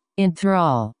 oration,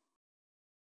 enthrall,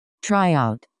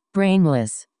 tryout,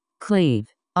 brainless, cleave,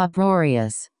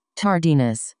 uproarious,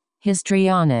 tardiness,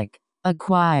 histrionic,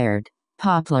 acquired,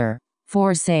 poplar,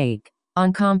 forsake,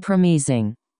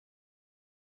 uncompromising,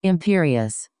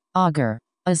 imperious, augur,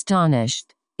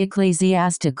 astonished,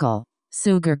 ecclesiastical,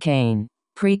 sugarcane,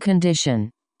 precondition,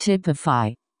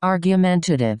 typify,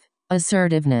 argumentative,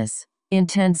 assertiveness,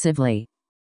 intensively,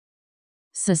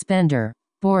 suspender,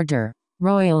 border,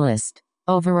 royalist,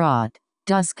 overwrought,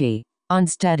 dusky,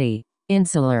 unsteady,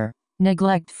 insular,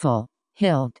 neglectful,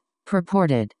 hilt,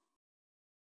 purported,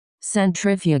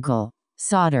 centrifugal,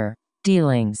 solder,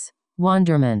 dealings,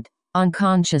 wonderment,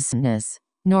 unconsciousness,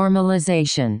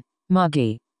 normalization,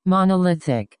 muggy,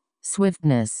 monolithic,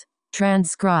 swiftness,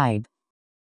 transcribe,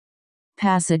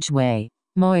 passageway,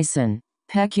 moisten,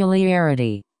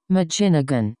 peculiarity,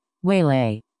 machinagon,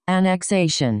 waylay,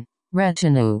 annexation,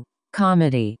 retinue,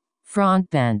 comedy,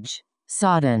 frontbench,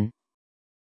 sodden,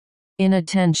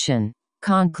 inattention,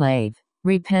 conclave,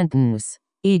 repentance,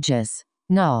 aegis,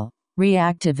 null,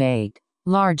 reactivate,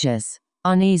 largesse,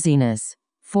 uneasiness,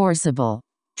 forcible,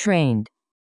 trained.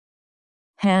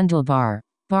 Handlebar,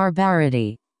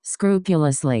 barbarity,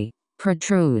 scrupulously,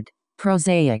 protrude,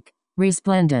 prosaic,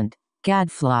 resplendent,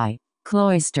 gadfly,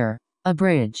 cloister,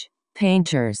 abridge,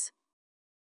 painters.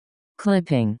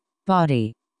 Clipping,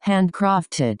 body,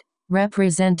 handcrafted,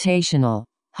 representational,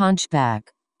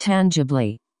 hunchback,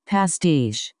 tangibly,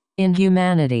 pastiche,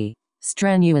 inhumanity,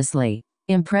 strenuously,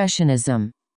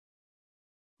 impressionism.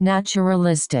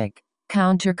 Naturalistic,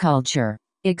 counterculture,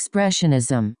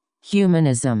 expressionism,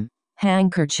 humanism,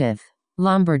 handkerchief,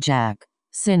 lumberjack,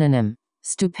 synonym,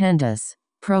 stupendous,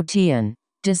 protean,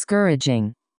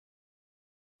 discouraging.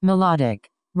 Melodic,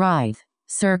 writhe,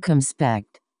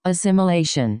 circumspect,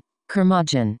 assimilation,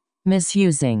 curmudgeon,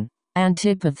 misusing,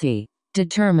 antipathy,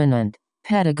 determinant,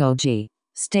 pedagogy,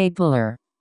 stapler.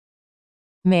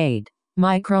 Maid,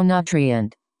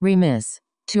 micronutrient, remiss,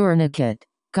 tourniquet,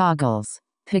 goggles,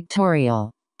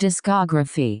 pictorial,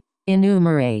 discography,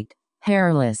 enumerate,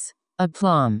 hairless,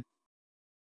 aplomb.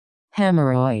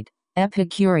 Hemorrhoid,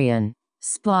 epicurean,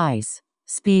 splice,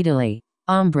 speedily,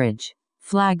 umbrage,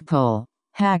 flagpole,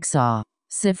 hacksaw,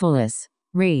 syphilis,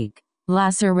 reek,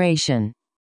 laceration.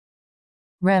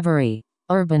 Reverie,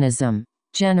 urbanism,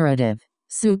 generative,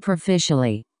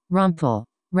 superficially, rumple,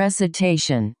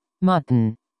 recitation,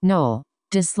 mutton, knoll,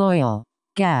 disloyal,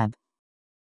 gab.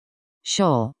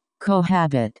 Shoal,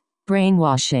 cohabit,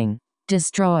 brainwashing,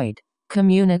 destroyed,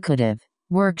 communicative,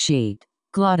 worksheet,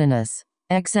 gluttonous,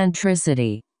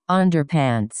 eccentricity,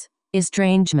 underpants,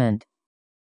 estrangement.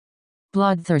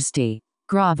 Bloodthirsty,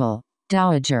 grovel,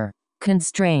 dowager,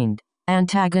 constrained,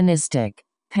 antagonistic,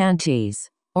 panties,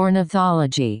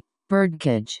 ornithology,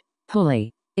 birdcage,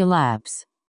 pulley, elapse.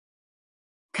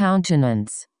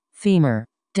 Countenance, femur,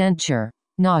 denture,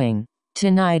 gnawing,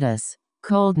 tinnitus,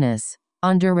 coldness,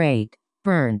 underrate,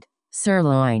 burned,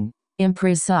 sirloin,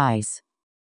 imprecise.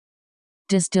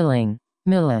 Distilling,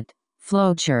 millet,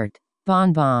 flowchart,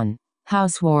 bonbon,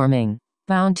 housewarming,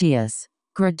 bounteous,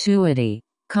 gratuity,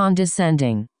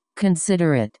 condescending,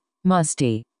 considerate,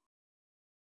 musty.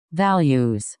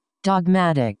 Values,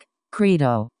 dogmatic,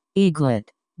 credo, eaglet,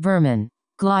 vermin,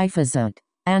 glyphosate,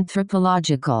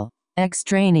 anthropological,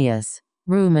 extraneous,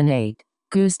 ruminate,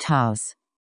 goosthouse.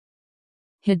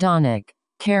 Hedonic,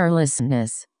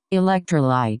 carelessness,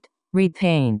 electrolyte,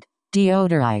 repaint,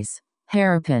 deodorize,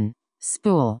 hairpin,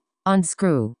 spool,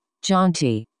 unscrew,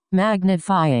 jaunty,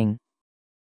 magnifying.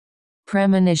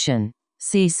 Premonition,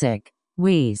 seasick,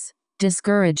 wheeze,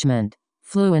 discouragement,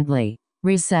 fluently,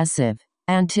 recessive,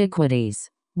 antiquities,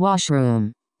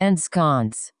 washroom,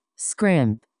 ensconce,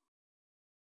 scrimp.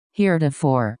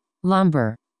 Heretofore,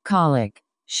 lumber, colic,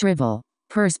 shrivel,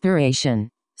 perspiration,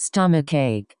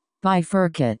 stomachache,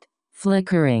 bifurcate,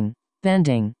 flickering,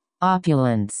 bending,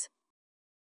 opulence.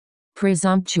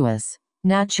 Presumptuous,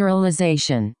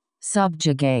 naturalization,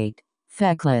 subjugate,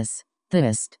 feckless,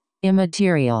 thist,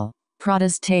 immaterial,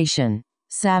 protestation,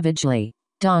 savagely,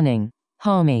 dawning,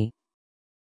 homey.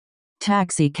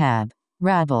 Taxicab,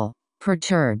 rabble,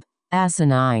 perturb,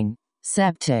 asinine,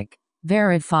 septic,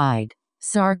 verified,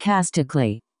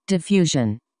 sarcastically,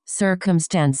 diffusion,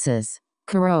 circumstances,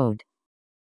 corrode.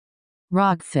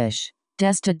 Rockfish,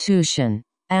 destitution,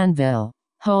 anvil,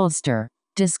 holster,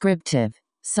 descriptive,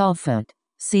 sulfate,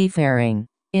 seafaring,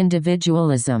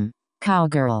 individualism,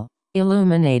 cowgirl,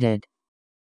 illuminated.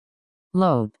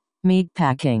 Lobe,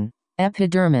 meatpacking,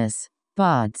 epidermis,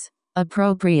 buds,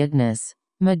 appropriateness,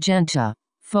 magenta,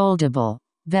 foldable,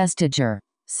 vestiger,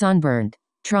 sunburned,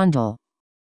 trundle.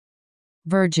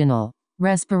 Virginal,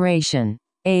 respiration,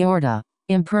 aorta,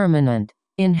 impermanent,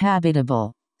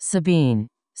 inhabitable, Sabine,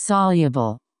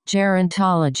 soluble,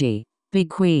 gerontology,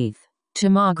 bequeath,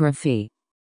 tomography.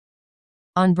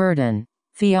 Unburden,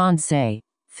 fiancé,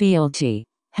 fealty,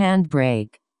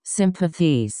 handbrake,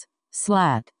 sympathies,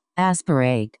 slat,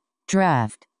 aspirate,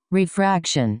 draft,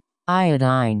 refraction,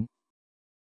 iodine.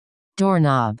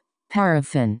 Doorknob,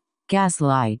 paraffin,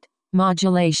 gaslight,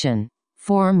 modulation,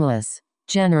 formless,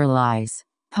 generalize,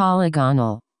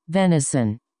 polygonal,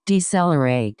 venison,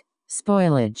 decelerate,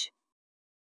 spoilage.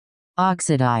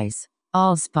 Oxidize,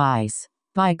 allspice,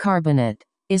 bicarbonate,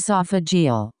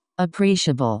 esophageal,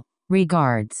 appreciable,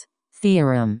 regards,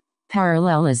 theorem,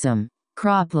 parallelism,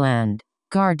 cropland,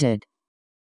 guarded.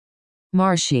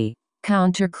 Marshy,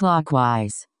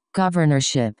 counterclockwise,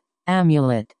 governorship,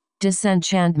 amulet,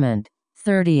 disenchantment,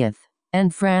 30th,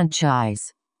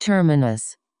 enfranchise,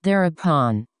 terminus,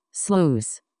 thereupon,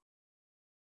 sluice.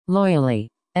 Loyally,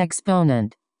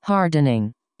 exponent,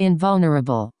 hardening,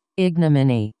 invulnerable,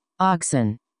 ignominy,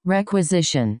 oxen,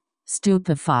 requisition,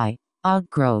 stupefy,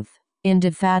 outgrowth,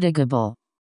 indefatigable.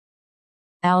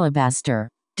 Alabaster,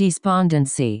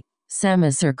 despondency,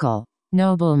 semicircle,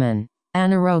 nobleman,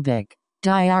 anaerobic,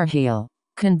 diarrheal,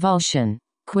 convulsion,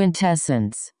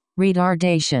 quintessence,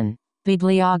 retardation,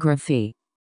 bibliography.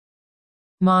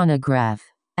 Monograph,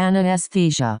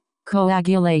 anesthesia,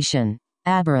 coagulation,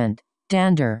 aberrant,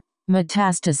 dander,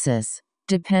 metastasis,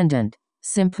 dependent,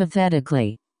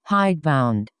 sympathetically,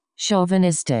 hidebound,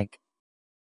 chauvinistic.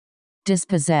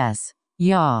 Dispossess,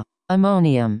 yaw,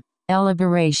 ammonium,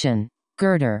 elaboration,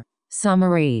 girder,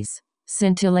 summaries,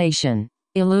 scintillation,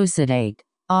 elucidate,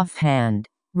 offhand,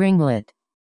 ringlet.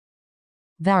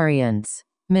 Variance,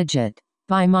 midget,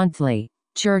 bimonthly,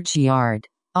 churchyard,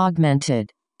 augmented,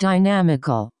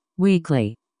 dynamical,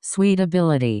 weekly,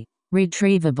 suitability,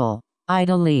 retrievable,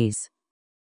 idlesse.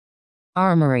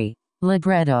 Armory,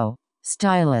 libretto,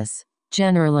 stylus,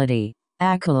 generality,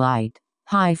 acolyte,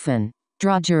 hyphen,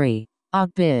 drudgery,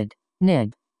 outbid,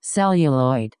 nib,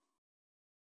 celluloid.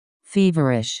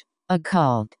 Feverish,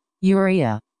 occult,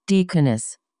 urea,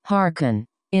 deaconess, hearken,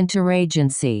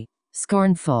 interagency,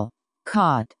 scornful,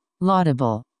 caught,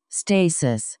 laudable,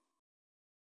 stasis.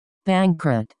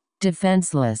 Bankrupt,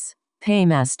 defenseless,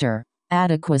 paymaster,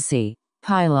 adequacy,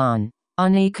 pylon,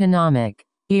 uneconomic,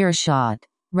 earshot,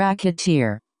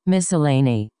 racketeer,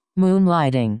 miscellany,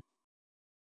 moonlighting.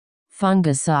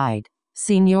 Fungicide,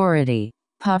 seniority,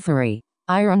 puffery,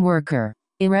 ironworker,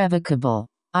 irrevocable,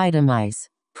 itemize,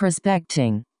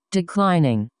 prospecting,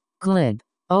 declining, glib,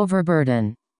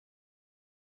 overburden.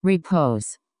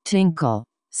 Repose, tinkle,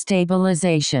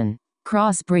 stabilization,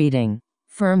 crossbreeding,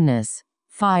 firmness,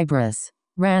 fibrous,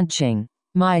 ranching,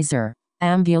 miser,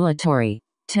 ambulatory,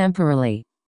 temporally.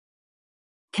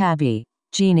 Cabby,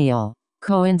 genial,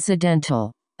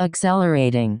 coincidental,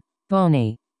 accelerating,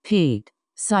 bony, peat,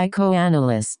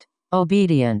 psychoanalyst,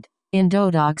 obedient,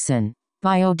 endotoxin,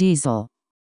 biodiesel.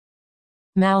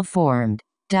 Malformed,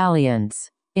 dalliance,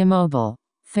 immobile,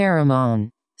 pheromone,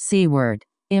 seaward,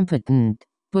 impotent,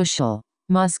 bushel,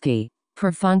 musky,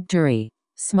 perfunctory,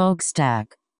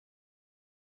 smokestack.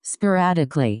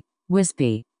 Sporadically,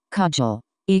 wispy, cudgel,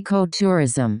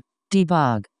 ecotourism,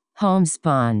 debug,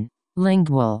 homespun,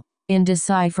 lingual,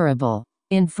 indecipherable,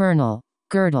 infernal,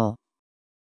 girdle.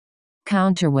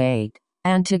 Counterweight,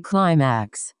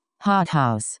 anticlimax,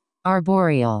 hothouse,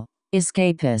 arboreal,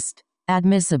 escapist,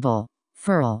 admissible,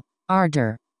 furl,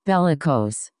 ardor,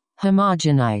 bellicose,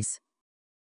 homogenize.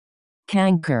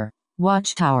 Canker,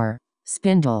 watchtower,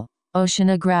 spindle,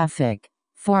 oceanographic,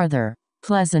 farther,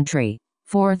 pleasantry,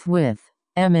 forthwith,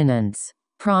 eminence,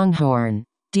 pronghorn,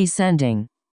 descending.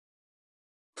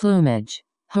 Plumage,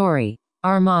 hoary,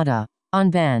 armada,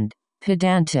 unbend,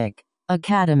 pedantic,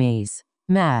 academies,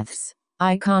 maths,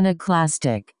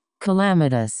 iconoclastic,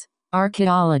 calamitous,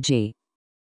 archaeology.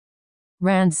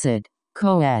 Rancid,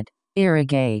 coed,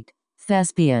 irrigate,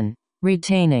 thespian,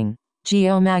 retaining,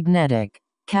 geomagnetic,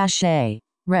 cachet,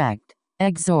 wrecked,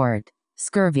 exhort,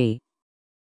 scurvy.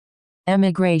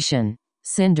 Emigration,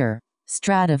 cinder,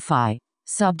 stratify,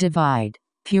 subdivide,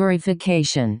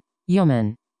 purification,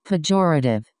 human,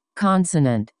 pejorative,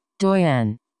 consonant,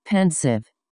 doyen, pensive.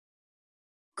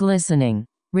 Glistening,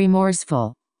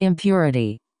 remorseful,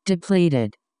 impurity,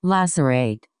 depleted,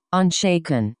 lacerate,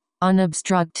 unshaken,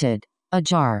 unobstructed,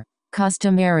 ajar,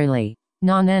 customarily,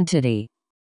 nonentity.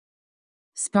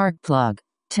 Sparkplug,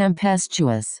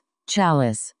 tempestuous,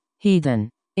 chalice, heathen,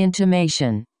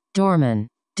 intimation, dorman,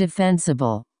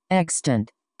 defensible, extant,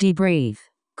 debrief,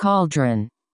 cauldron.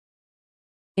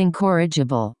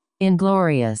 Incorrigible,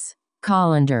 inglorious,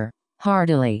 colander,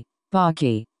 heartily,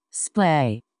 balky,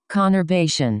 splay,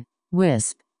 conurbation,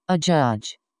 wisp,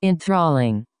 adjudge,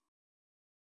 enthralling.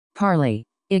 Parley,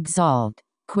 exalt,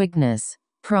 quickness,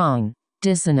 prong,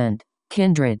 dissonant,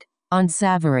 kindred,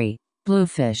 unsavory,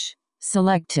 bluefish,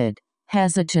 selected,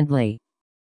 hesitantly.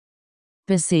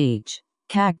 Besiege,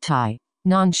 cacti,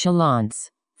 nonchalance,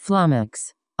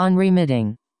 flummox,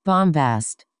 unremitting,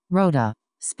 bombast, rhoda,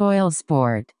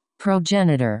 spoilsport,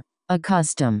 progenitor,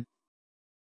 accustom.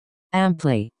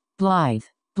 Amply, blithe,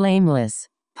 blameless,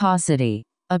 paucity,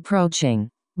 approaching,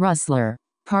 rustler,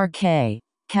 parquet,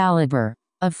 caliber,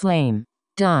 aflame,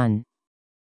 done.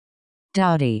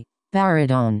 Dowdy,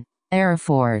 baritone, air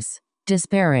force,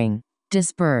 despairing,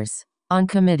 disperse,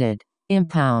 uncommitted,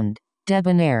 impound,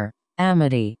 debonair,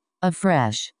 amity,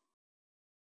 afresh.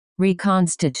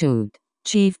 Reconstitute,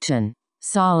 chieftain,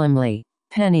 solemnly,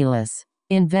 penniless,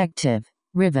 invective,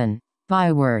 riven,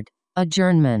 byword,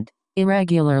 adjournment,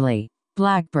 irregularly,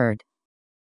 blackbird.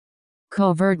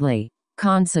 Covertly,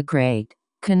 consecrate,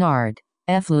 canard,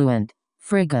 effluent,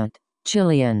 frigate,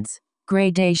 Chileans,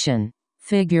 gradation,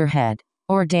 figurehead,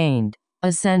 ordained,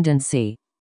 ascendancy.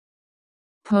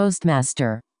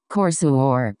 Postmaster,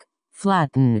 coarse-org,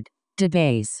 flattened,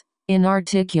 debase,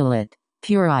 inarticulate,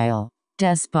 puerile,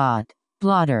 despot,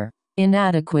 blotter,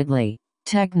 inadequately,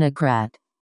 technocrat.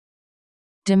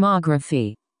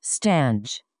 Demography,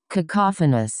 stanch,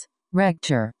 cacophonous,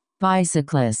 rector,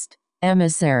 bicyclist,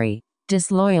 emissary,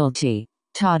 disloyalty,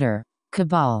 totter,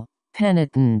 cabal,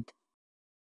 penitent.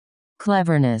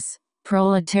 Cleverness,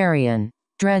 proletarian,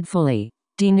 dreadfully,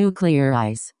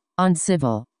 denuclearize,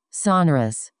 uncivil,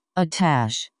 sonorous,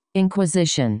 attache,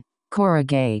 inquisition,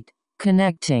 corrugate,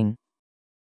 connecting.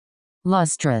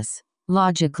 Lustrous,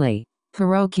 logically,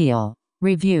 parochial,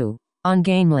 review,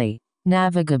 ungainly,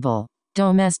 navigable,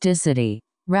 domesticity,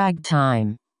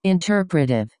 ragtime,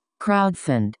 interpretive,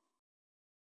 crowdfund.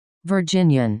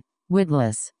 Virginian,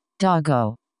 witless,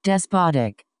 doggo,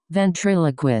 despotic,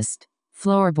 ventriloquist,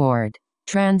 floorboard,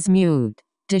 transmute,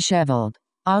 disheveled,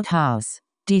 outhouse,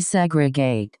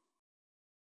 desegregate.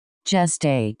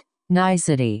 Gestate,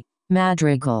 nicety,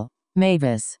 madrigal,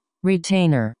 mavis,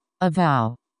 retainer,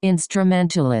 avow,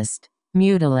 instrumentalist,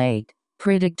 mutilate,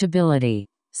 predictability,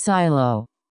 silo.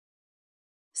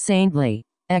 Saintly,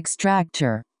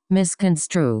 extractor,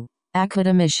 misconstrue,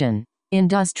 academician,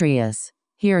 industrious,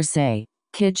 hearsay,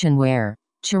 kitchenware,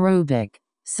 cherubic,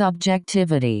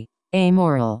 subjectivity,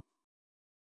 amoral.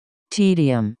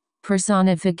 Tedium,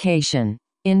 personification,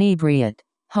 inebriate,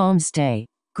 homestay,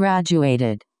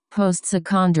 graduated,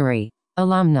 postsecondary,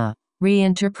 alumna,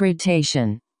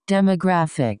 reinterpretation,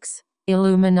 demographics,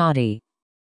 Illuminati.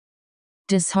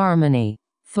 Disharmony,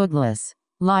 footless,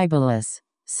 libelous,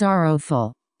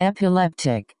 sorrowful,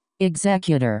 epileptic,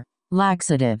 executor,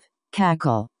 laxative,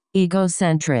 cackle,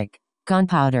 egocentric,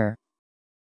 gunpowder.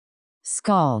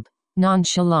 Scald,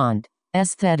 nonchalant,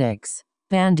 aesthetics,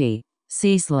 bandy,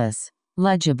 ceaseless,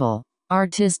 legible,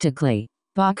 artistically,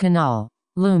 bacchanal,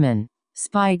 lumen,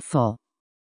 spiteful.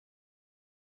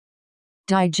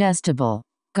 Digestible,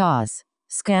 gauze,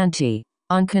 scanty,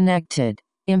 unconnected,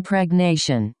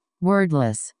 impregnation,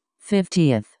 wordless,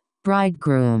 50th,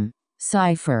 bridegroom,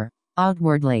 cipher,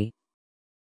 outwardly.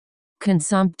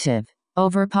 Consumptive,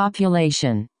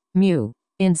 overpopulation,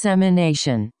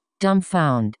 insemination,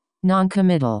 dumbfound,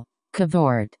 noncommittal,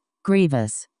 cavort,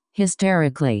 grievous,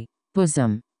 hysterically,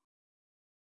 bosom.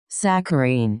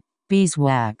 Saccharine,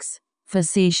 beeswax,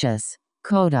 facetious,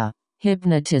 coda,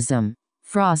 hypnotism,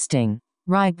 frosting,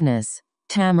 ripeness,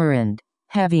 tamarind,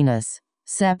 heaviness,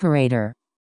 separator.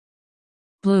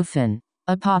 Bluefin,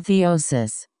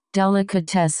 apotheosis,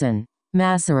 delicatessen,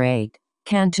 macerate,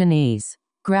 Cantonese,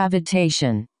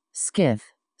 gravitation, skiff,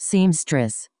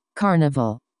 seamstress,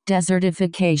 carnival,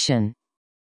 desertification.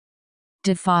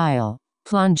 Defile,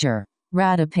 plunger,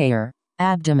 ratapayer,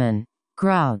 abdomen,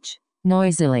 grouch,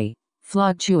 noisily,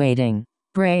 fluctuating,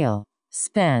 braille,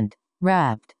 spent,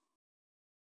 wrapped.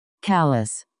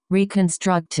 Callous,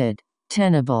 reconstructed,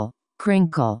 tenable,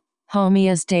 crinkle,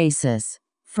 homeostasis,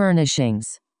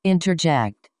 furnishings,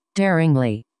 interject,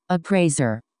 daringly,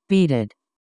 appraiser, beaded.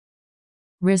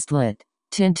 Wristlet,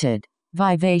 tinted,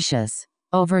 vivacious,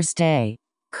 overstay,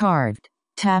 carved,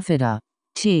 taffeta,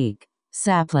 teak,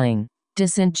 sapling,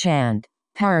 disenchant,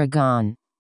 paragon.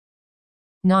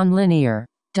 Nonlinear,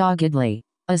 doggedly,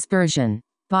 aspersion,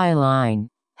 byline,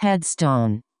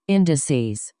 headstone,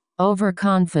 indices,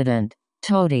 overconfident,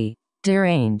 toady,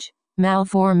 derange,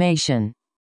 malformation.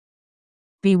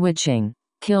 Bewitching,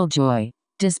 killjoy,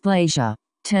 dysplasia,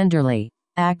 tenderly,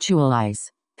 actualize,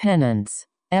 penance,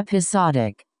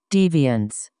 episodic,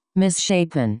 deviance,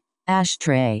 misshapen,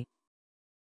 ashtray.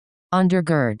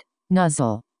 Undergird,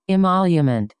 nuzzle,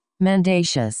 emolument,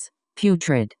 mendacious,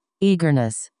 putrid,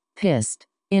 eagerness, pissed,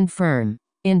 infirm,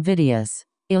 invidious,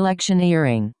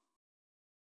 electioneering.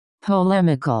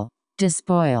 Polemical,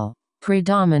 despoil,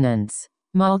 predominance,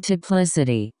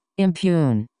 multiplicity,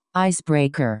 impugn,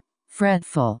 icebreaker,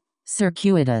 fretful,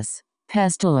 circuitous,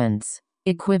 pestilence,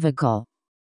 equivocal.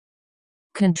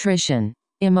 Contrition,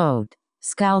 emote,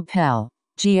 scalpel,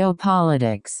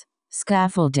 geopolitics,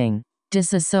 scaffolding,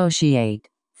 disassociate,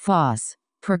 foss,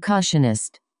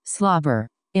 percussionist, slobber,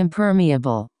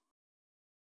 impermeable.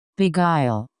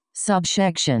 Beguile,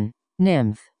 subsection,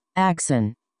 nymph,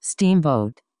 axon,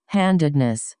 steamboat,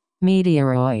 handedness,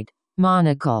 meteoroid,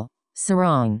 monocle,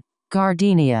 sarong,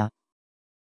 gardenia.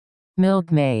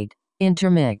 Milkmaid,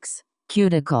 intermix,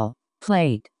 cuticle,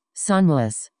 plate,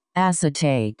 sunless,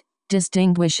 acetate,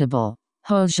 distinguishable,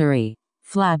 hosiery,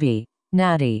 flabby,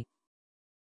 natty.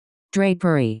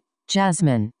 Drapery,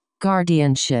 jasmine,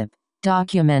 guardianship,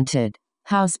 documented,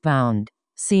 housebound,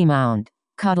 seamount,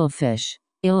 cuttlefish,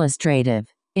 illustrative,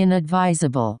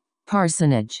 inadvisable,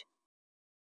 parsonage.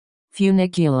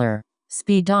 funicular,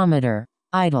 speedometer,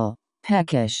 idle,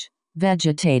 peckish,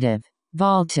 vegetative,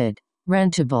 vaulted,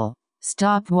 rentable,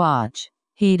 stopwatch,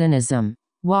 hedonism,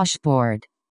 washboard.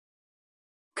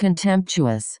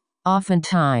 Contemptuous,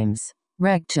 oftentimes,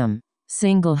 rectum,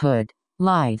 singlehood,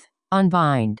 lithe,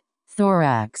 unbind,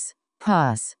 thorax,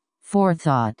 pus,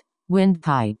 forethought,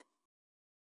 windpipe.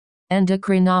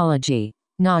 Endocrinology,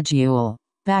 nodule,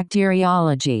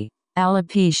 bacteriology,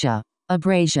 alopecia,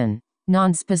 abrasion,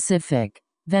 nonspecific,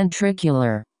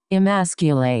 ventricular,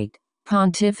 emasculate,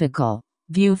 pontifical,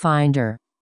 viewfinder.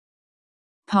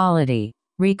 Polity,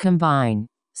 recombine,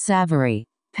 savoury,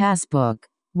 passbook,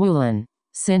 woolen,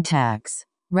 syntax,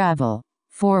 ravel,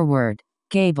 forward,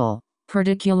 gable,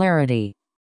 particularity.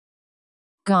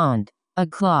 Gaunt, a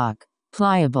clock,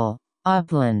 pliable,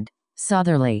 upland,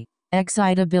 southerly,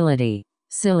 excitability,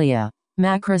 cilia,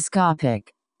 macroscopic,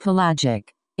 pelagic,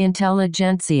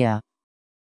 intelligentsia.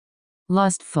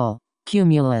 Lustful,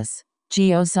 cumulus,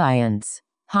 geoscience,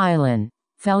 hylan,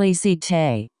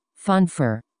 felicite,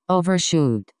 funfer,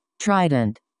 overshoot,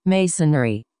 trident,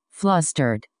 masonry,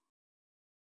 flustered.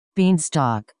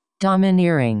 Beanstalk,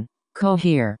 domineering,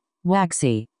 cohere,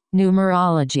 waxy,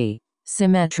 numerology,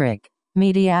 symmetric,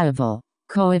 medieval,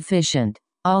 coefficient,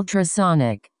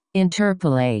 ultrasonic,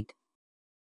 interpolate.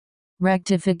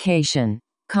 Rectification,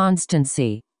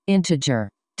 constancy, integer,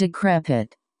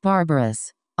 decrepit,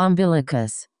 barbarous,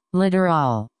 umbilicus,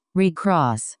 literal,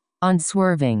 recross,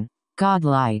 unswerving,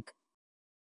 godlike.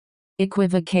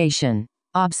 Equivocation,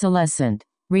 obsolescent,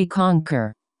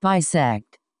 reconquer,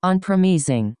 bisect,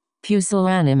 unpromising,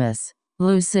 pusillanimous,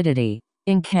 lucidity,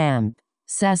 encamp,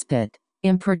 cespit,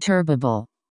 imperturbable.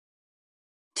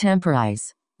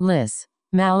 Temporize, lis,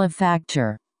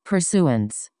 malefactor,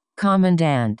 pursuance,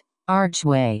 commandant,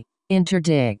 archway,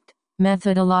 interdict,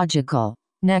 methodological,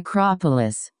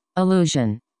 necropolis,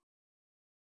 illusion.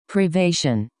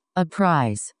 Privation,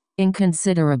 apprise,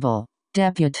 inconsiderable,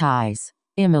 deputize,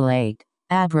 immolate,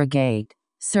 abrogate,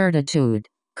 certitude,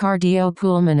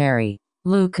 cardiopulmonary,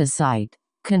 leukocyte,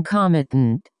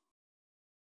 concomitant.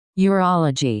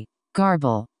 Urology,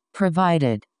 garble,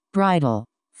 provided, bridle,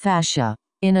 fascia,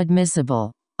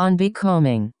 inadmissible,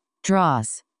 unbecoming,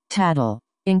 dross, tattle,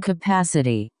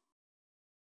 incapacity.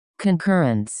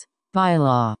 Concurrence,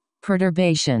 bylaw,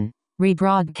 perturbation,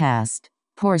 rebroadcast,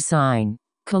 porcine,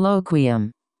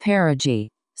 colloquium, perigee,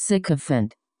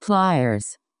 sycophant,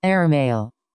 pliers, airmail.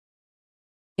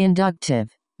 Inductive,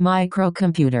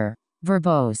 microcomputer,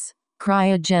 verbose,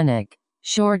 cryogenic,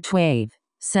 shortwave,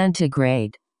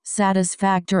 centigrade,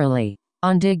 satisfactorily,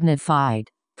 undignified,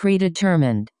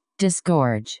 predetermined,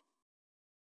 disgorge.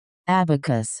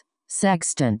 Abacus,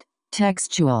 sextant,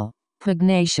 textual,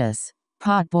 pugnacious,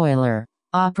 potboiler,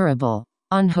 operable,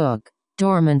 unhook,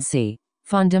 dormancy,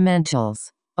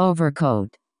 fundamentals,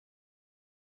 overcoat.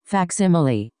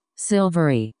 Facsimile,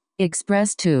 silvery,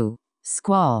 express to,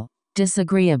 squall,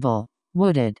 disagreeable,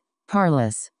 wooded,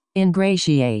 parlous,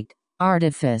 ingratiate,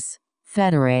 artifice,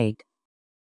 federate.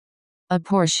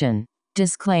 Apportion,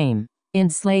 disclaim,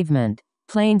 enslavement,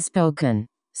 plain-spoken,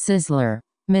 sizzler,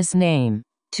 misname,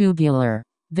 tubular,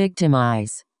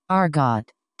 victimize, argot,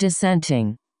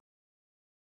 dissenting.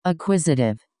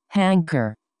 Acquisitive,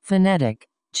 hanker, phonetic,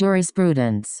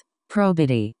 jurisprudence,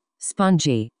 probity,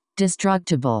 spongy,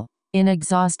 destructible,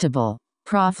 inexhaustible,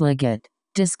 profligate,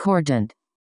 discordant.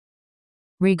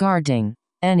 Regarding,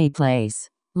 any place,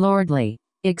 lordly,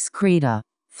 excreta,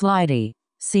 flighty,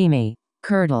 seamy,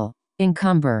 curdle,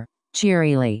 encumber,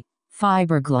 cheerily,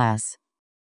 fiberglass.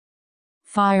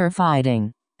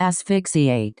 Firefighting,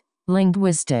 asphyxiate,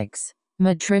 linguistics,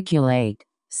 matriculate,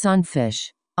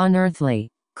 sunfish, unearthly,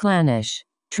 clannish,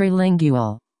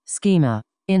 trilingual, schema,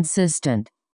 insistent.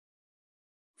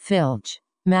 Filch,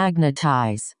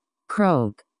 magnetize,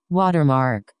 croak,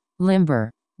 watermark,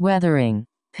 limber, weathering,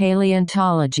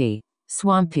 paleontology,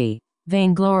 swampy,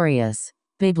 vainglorious,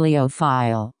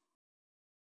 bibliophile.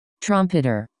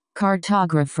 Trumpeter,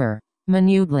 cartographer,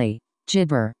 minutely,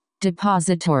 gibber,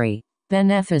 depository,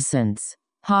 beneficence,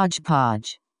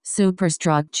 hodgepodge,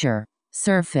 superstructure,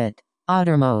 surfeit,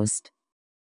 outermost.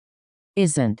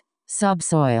 Isn't,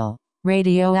 subsoil,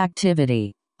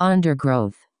 radioactivity,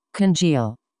 undergrowth,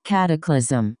 congeal,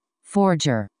 cataclysm,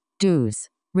 forger, deuce,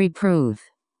 reproof,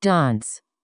 dunce.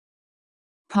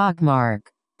 Pockmark,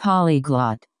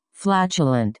 polyglot,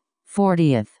 flatulent,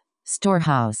 40th,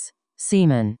 storehouse,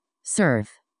 seaman, surf,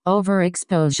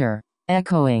 overexposure,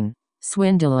 echoing,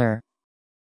 swindler.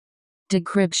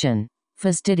 Decryption,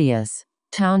 fastidious,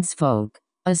 townsfolk,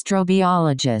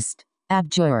 astrobiologist,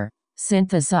 abjure,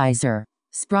 synthesizer,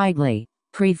 sprightly,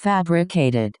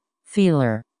 prefabricated,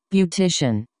 feeler,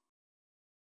 beautician.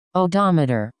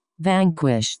 Odometer,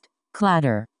 vanquished,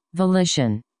 clatter,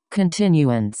 volition,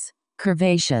 continuance,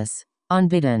 curvaceous,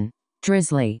 unbidden,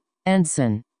 drizzly,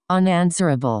 ensign,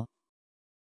 unanswerable,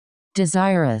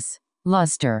 desirous,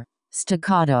 luster,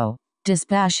 staccato,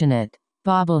 dispassionate,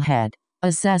 bobblehead,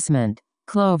 assessment,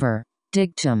 clover,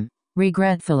 dictum,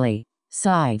 regretfully,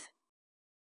 scythe,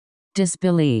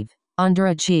 disbelieve,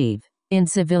 underachieve,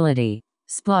 incivility,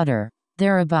 splutter,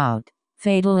 thereabout,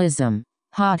 fatalism,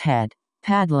 hothead,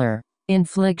 paddler,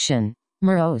 infliction,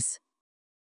 morose,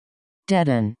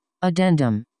 deaden,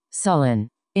 addendum, sullen,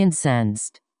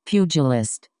 incensed,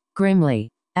 pugilist, grimly,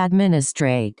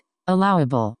 administrate,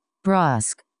 allowable,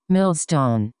 brusque,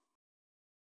 millstone,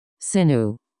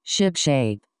 sinew,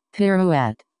 shipshape,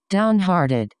 pirouette,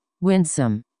 downhearted,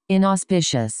 winsome,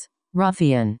 inauspicious,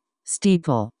 ruffian,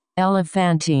 steeple,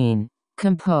 elephantine,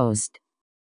 composed,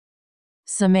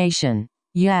 summation,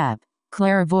 yap,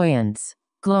 clairvoyance,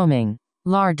 gloaming,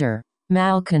 larder,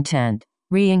 malcontent,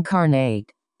 reincarnate,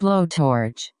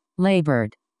 blowtorch,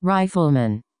 labored,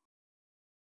 rifleman,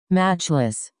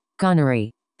 matchless,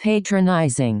 gunnery,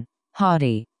 patronizing,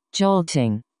 haughty,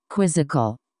 jolting,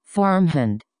 quizzical,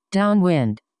 farmhand,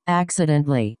 downwind,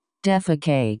 accidentally,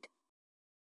 defecate,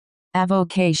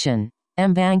 avocation,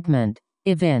 embankment,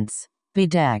 evince,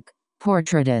 bedeck,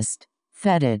 portraitist,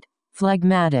 fetid,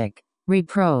 phlegmatic,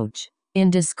 reproach,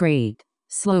 indiscreet,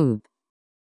 sloop,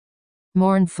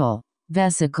 mournful,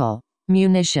 vesicle,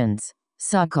 munitions,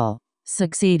 suckle,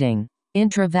 succeeding,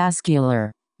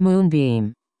 intravascular,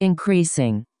 moonbeam,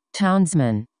 increasing,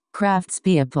 townsman,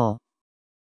 craftspeople,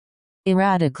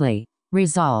 erratically,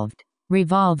 resolved,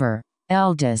 revolver,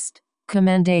 eldest,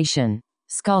 commendation,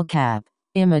 skullcap,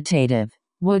 imitative,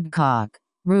 woodcock,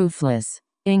 roofless,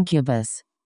 incubus,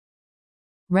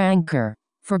 rancor,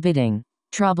 forbidding,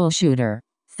 troubleshooter,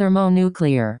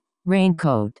 thermonuclear,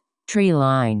 raincoat, tree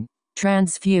line,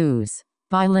 transfuse,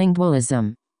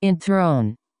 bilingualism,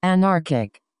 enthrone,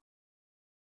 anarchic,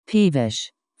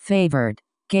 peevish, favored,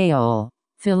 gayole,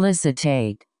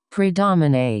 felicitate,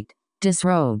 predominate,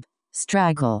 disrobe,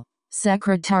 straggle,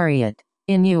 secretariat,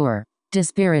 inure,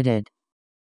 dispirited,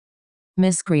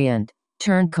 miscreant,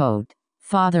 turncoat,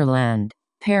 fatherland,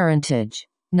 parentage,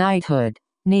 knighthood,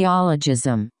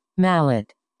 neologism,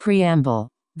 mallet, preamble,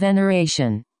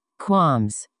 veneration,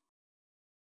 qualms,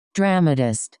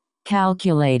 dramatist,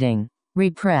 calculating,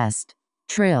 repressed,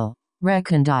 trill,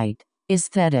 recondite,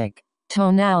 aesthetic,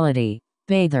 tonality,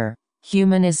 bather,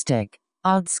 humanistic,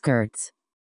 outskirts,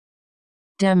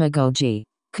 demagogy,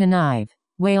 connive,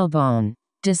 whalebone,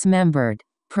 dismembered,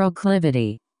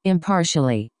 proclivity,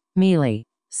 impartially, mealy,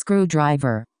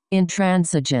 screwdriver,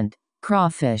 intransigent,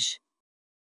 crawfish,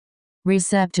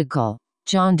 receptacle,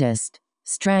 jaundiced,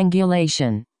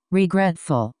 strangulation,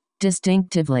 regretful,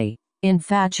 distinctively,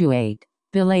 infatuate,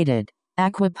 belated,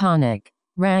 aquaponic,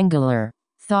 wrangler,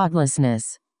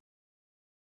 thoughtlessness,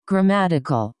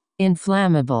 grammatical,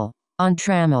 inflammable,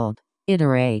 untrammeled,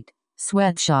 iterate,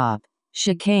 sweatshop,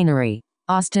 chicanery,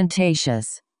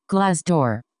 ostentatious, glass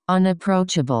door,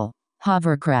 unapproachable,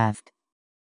 hovercraft,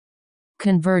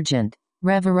 convergent,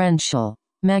 reverential,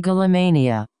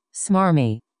 megalomania,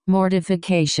 smarmy,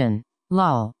 mortification,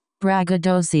 lull,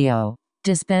 braggadocio,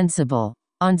 dispensable,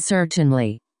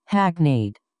 uncertainly,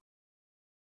 hackneyed,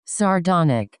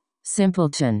 sardonic,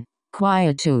 simpleton,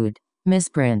 quietude,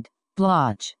 misprint,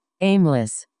 blotch,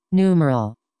 aimless,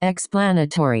 numeral,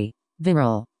 explanatory,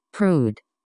 virile, prude,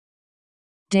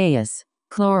 dais,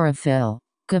 chlorophyll,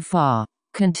 guffaw,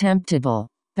 contemptible,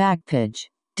 backpage,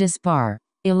 dispar,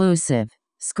 elusive,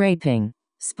 scraping,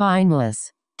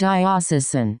 spineless,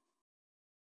 diocesan,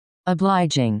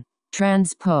 obliging,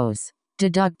 transpose,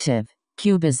 deductive,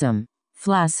 cubism,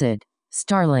 flaccid,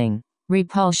 starling,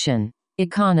 repulsion,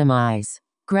 economize,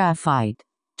 graphite,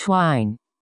 twine,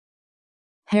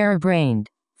 harebrained,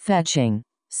 fetching,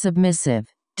 submissive,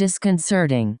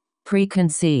 disconcerting,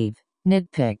 preconceive,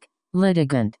 nitpick,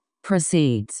 litigant,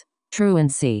 proceeds,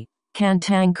 truancy,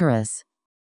 cantankerous,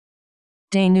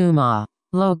 denouement,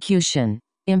 locution,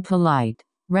 impolite,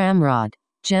 ramrod,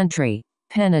 gentry,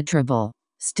 penetrable,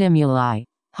 stimuli,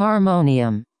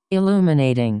 harmonium,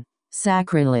 illuminating,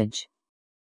 sacrilege,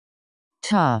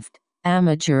 tuft,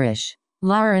 amateurish,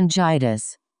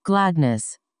 laryngitis,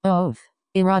 gladness, oath,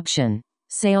 eruption,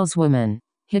 saleswoman,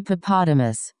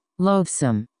 hippopotamus,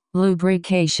 loathsome,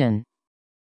 lubrication,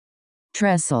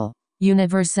 trestle,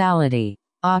 universality,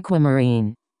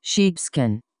 aquamarine,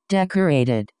 sheepskin,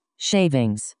 decorated,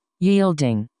 shavings,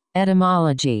 yielding,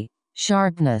 etymology,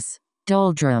 sharpness,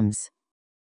 doldrums,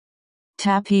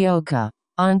 tapioca,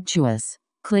 unctuous,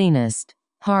 cleanest,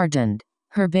 hardened,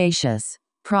 herbaceous,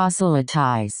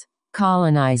 proselytize,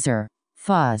 colonizer,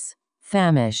 fuzz,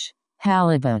 famish,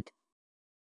 halibut.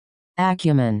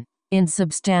 Acumen,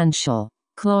 insubstantial,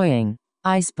 cloying,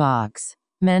 icebox,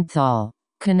 menthol,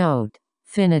 connote,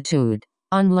 finitude,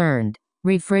 unlearned,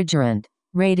 refrigerant,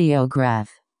 radiograph.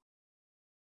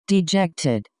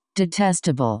 Dejected,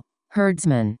 detestable,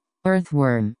 herdsman,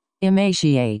 earthworm,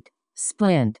 emaciate,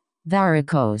 splint,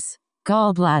 varicose,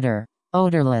 gallbladder,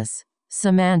 odorless,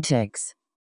 semantics.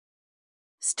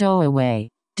 Stowaway,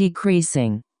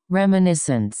 decreasing,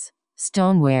 reminiscence,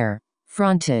 stoneware,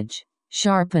 frontage,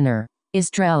 sharpener,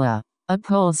 estrella,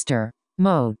 upholster,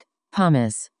 moat,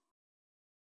 pumice.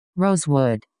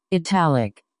 Rosewood,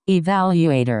 italic,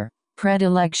 evaluator,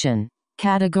 predilection,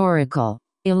 categorical,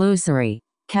 illusory,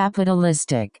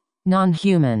 capitalistic,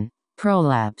 non-human,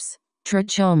 prolapse,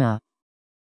 trachoma.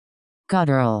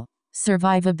 Guttural,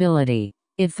 survivability,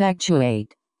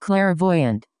 effectuate,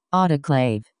 clairvoyant,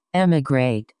 autoclave,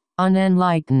 emigrate,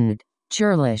 unenlightened,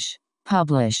 churlish,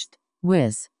 published,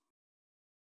 whiz.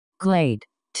 Glade,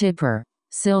 tipper,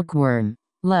 silkworm,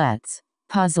 let's,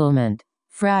 puzzlement,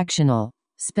 fractional,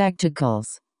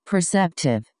 spectacles,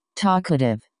 perceptive,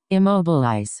 talkative,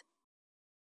 immobilize.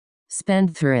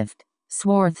 Spendthrift,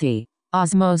 swarthy,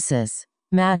 osmosis,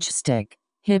 matchstick,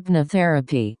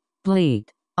 hypnotherapy,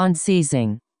 bleat,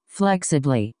 unceasing,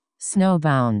 flexibly,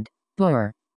 snowbound,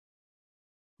 burr.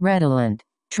 Redolent,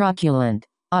 truculent,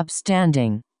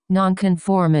 upstanding,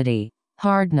 nonconformity,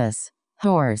 hardness,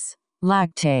 horse,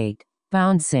 lactate,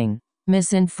 bouncing,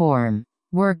 misinform,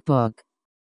 workbook.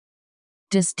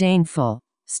 Disdainful,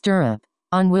 stirrup,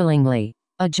 unwillingly,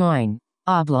 adjoin,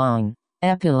 oblong,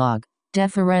 epilogue,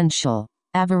 deferential,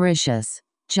 avaricious,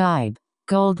 jibe,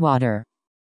 goldwater.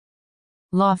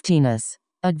 Loftiness,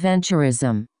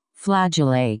 adventurism,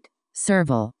 flagellate,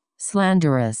 servile,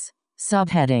 slanderous,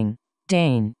 subheading,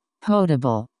 deign,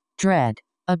 potable, dread,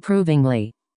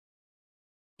 approvingly.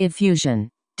 Effusion,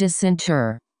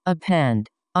 disinter, append,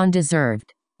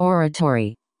 undeserved,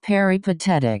 oratory,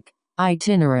 peripatetic,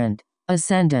 itinerant,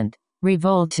 ascendant,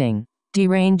 revolting,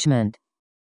 derangement.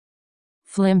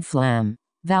 Flimflam,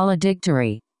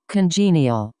 valedictory,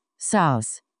 congenial,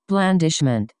 souse,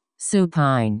 blandishment,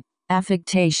 supine,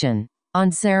 affectation,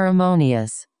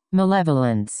 unceremonious,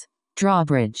 malevolence,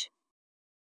 drawbridge.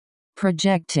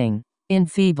 Projecting,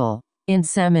 enfeeble,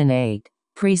 inseminate,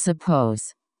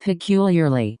 presuppose,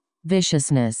 peculiarly,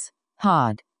 viciousness,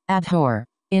 hod, abhor,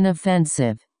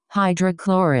 inoffensive,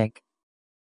 hydrochloric.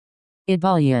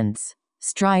 Ebullience,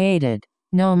 striated,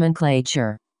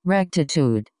 nomenclature,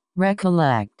 rectitude,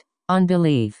 recollect,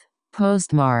 unbelief,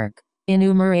 postmark,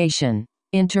 enumeration,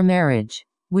 intermarriage,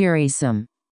 wearisome.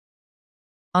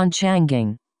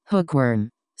 Unchanging, hookworm,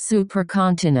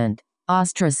 supercontinent,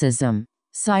 ostracism,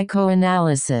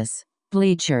 psychoanalysis,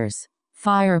 bleachers,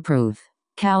 fireproof,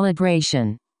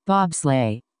 calibration,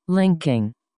 bobsleigh,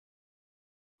 linking.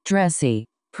 Dressy,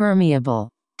 permeable,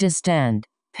 distend,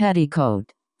 petticoat,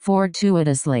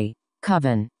 fortuitously,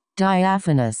 coven,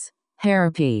 diaphanous,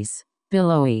 hairpiece,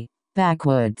 billowy,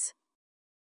 backwoods.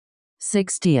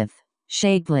 60th,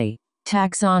 shapely,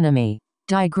 taxonomy,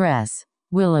 digress,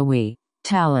 willowy,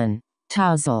 talon,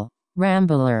 tousle,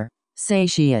 rambler,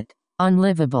 satiate,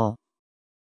 unlivable.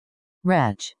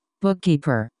 Wretch,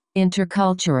 bookkeeper,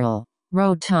 intercultural,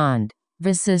 rotund,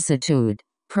 vicissitude,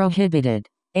 prohibited,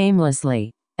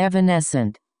 aimlessly,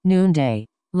 evanescent, noonday,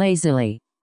 lazily.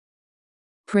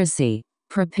 Prissy,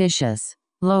 propitious,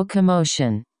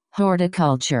 locomotion,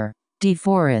 horticulture,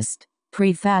 deforest,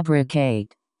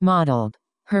 prefabricate, modeled,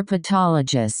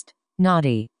 herpetologist,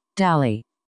 naughty, dally.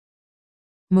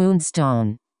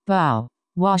 Moonstone, bow,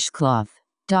 washcloth,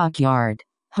 dockyard,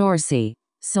 horsey,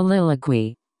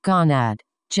 soliloquy, gonad,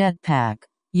 jetpack,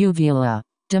 uvula,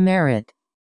 demerit.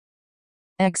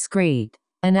 Excrete,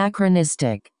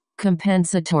 anachronistic,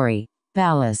 compensatory,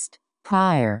 ballast,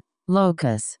 pyre,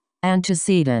 locus,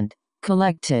 antecedent,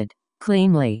 collected,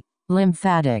 cleanly,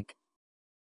 lymphatic.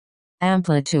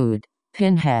 Amplitude,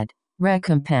 pinhead,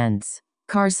 recompense,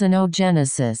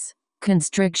 carcinogenesis,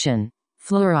 constriction,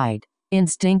 fluoride,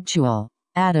 instinctual,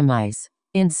 atomize,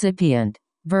 incipient,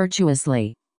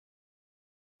 virtuously.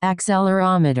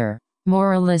 Accelerometer,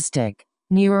 moralistic,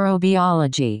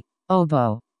 neurobiology,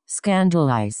 oboe,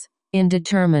 scandalize,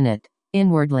 indeterminate,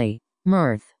 inwardly,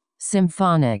 mirth,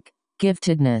 symphonic,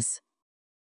 giftedness.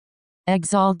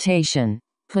 Exaltation,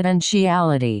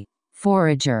 potentiality,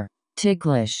 forager,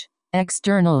 ticklish,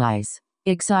 externalize,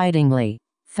 excitingly,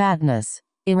 fatness,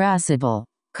 irascible,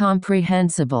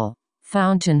 comprehensible,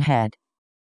 fountainhead.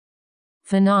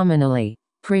 Phenomenally,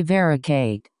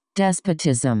 prevaricate,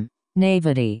 despotism,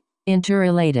 naivety,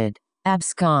 interrelated,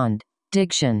 abscond,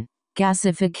 diction,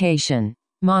 gasification,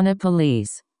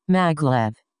 monopolies,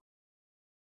 maglev.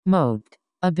 Moat,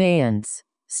 abeyance,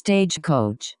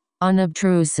 stagecoach,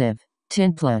 unobtrusive,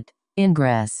 template,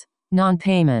 ingress,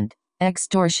 non-payment,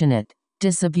 extortionate,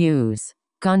 disabuse,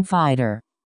 gunfighter.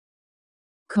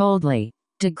 Coldly,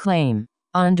 declaim,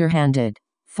 underhanded,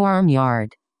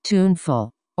 farmyard,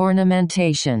 tuneful,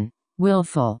 ornamentation,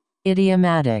 willful,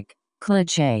 idiomatic,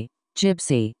 cliché,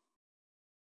 gypsy.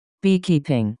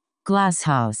 Beekeeping,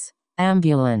 glasshouse,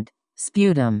 ambulant,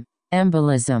 sputum,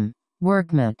 embolism,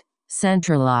 workmate,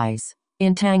 centralize,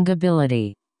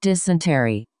 intangibility,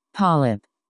 dysentery, polyp.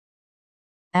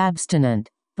 Abstinent,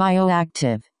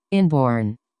 bioactive,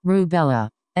 inborn, rubella,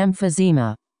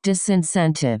 emphysema,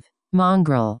 disincentive,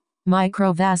 mongrel,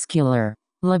 microvascular,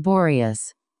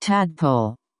 laborious,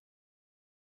 tadpole.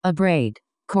 Abrade,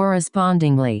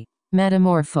 correspondingly,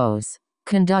 metamorphose,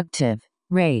 conductive,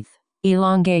 wraith,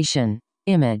 elongation,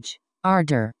 image,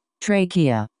 ardor,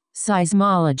 trachea,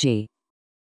 seismology.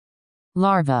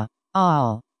 Larva,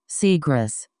 awl,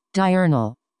 seagrass,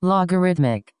 diurnal,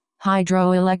 logarithmic,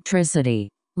 hydroelectricity,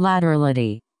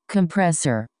 laterality,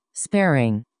 compressor,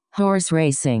 sparing, horse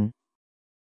racing.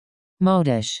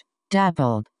 Modish,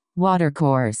 dappled,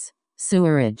 watercourse,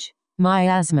 sewerage,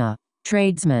 miasma,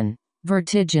 tradesman,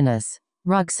 vertiginous,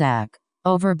 rucksack,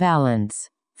 overbalance,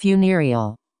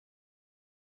 funereal.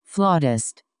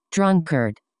 Flautist,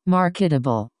 drunkard,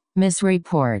 marketable,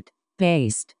 misreport,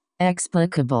 based,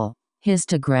 explicable,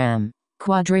 histogram,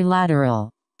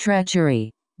 quadrilateral,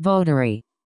 treachery, votary.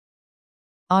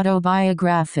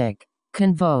 Autobiographic,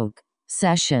 convoke,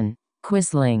 session,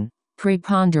 quisling,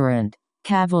 preponderant,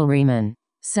 cavalryman,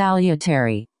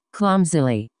 salutary,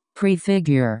 clumsily,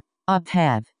 prefigure,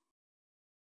 upheave.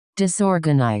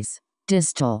 Disorganize,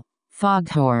 distal,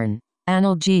 foghorn,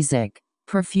 analgesic,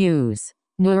 perfuse,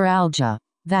 neuralgia,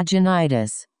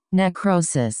 vaginitis,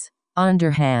 necrosis,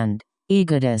 underhand,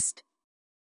 egotist.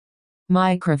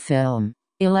 Microfilm,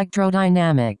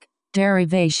 electrodynamic,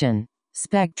 derivation,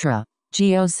 spectra,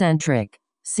 geocentric,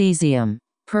 cesium,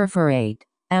 perforate,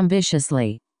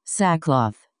 ambitiously,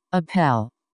 sackcloth, appel.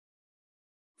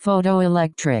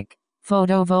 Photoelectric,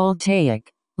 photovoltaic,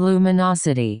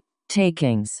 luminosity,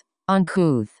 takings,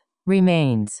 uncouth,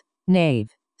 remains, nave,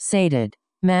 sated,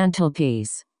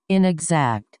 mantelpiece,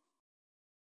 inexact.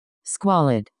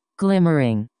 Squalid,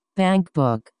 glimmering,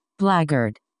 bankbook,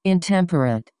 blackguard,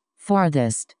 intemperate,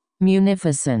 farthest,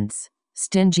 munificence,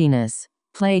 stinginess,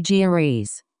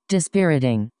 plagiaries,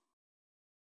 dispiriting.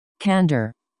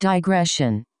 Candor,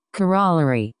 digression,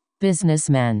 corollary,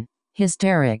 businessman,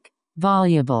 hysteric,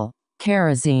 voluble,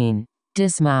 kerosene,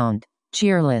 dismount,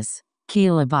 cheerless,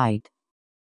 kilobyte.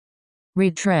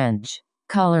 Retrench,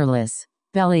 colorless,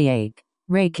 bellyache,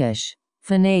 rakish,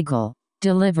 finagle,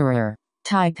 deliverer,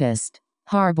 typist,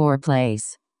 harbor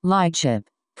place, lychip,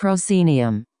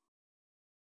 proscenium.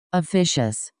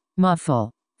 Officious,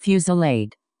 muffle,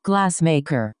 fusillade,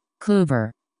 glassmaker,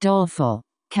 clover, doleful,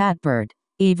 catbird,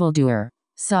 evildoer,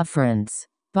 sufferance,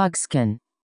 buckskin.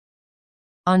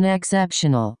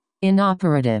 Unexceptional,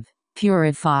 inoperative,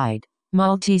 purified,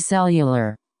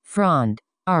 multicellular, frond,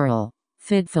 arl,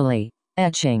 fitfully,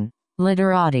 etching,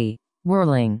 literati,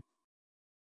 whirling.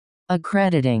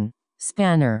 Accrediting,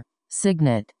 spanner,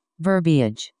 signet,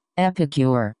 verbiage,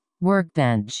 epicure,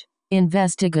 workbench,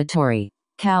 investigatory,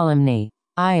 calumny,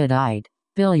 iodide,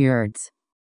 billiards.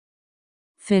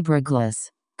 Fibroglass,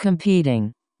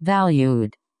 competing,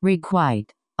 valued,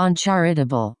 requite,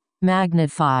 uncharitable,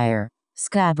 magnifier,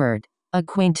 scabbard,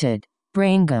 acquainted,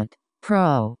 braingut,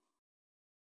 pro.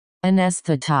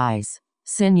 Anesthetize,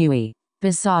 sinewy,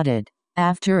 besotted,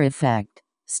 after effect,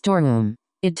 storeroom,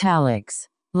 italics,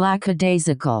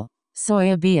 lackadaisical,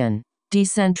 soybean,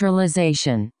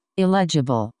 decentralization,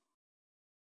 illegible.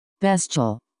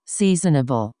 Bestial,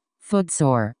 seasonable,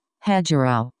 footsore,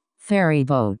 hedgerow,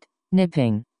 ferryboat,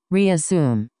 nipping,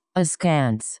 reassume,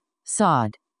 askance,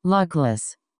 sod,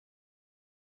 luckless.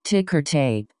 Ticker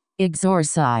tape,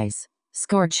 exorcise,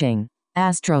 scorching,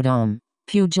 astrodome,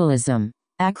 pugilism,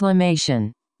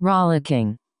 acclamation,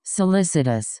 rollicking,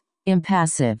 solicitous,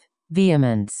 impassive,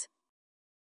 vehemence.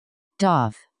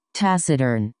 Doff,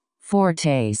 taciturn,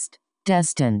 foretaste,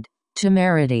 destined,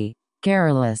 temerity,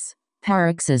 garrulous,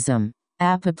 paroxysm,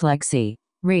 apoplexy,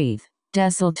 wreath,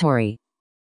 desultory.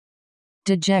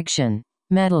 Dejection,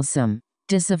 meddlesome,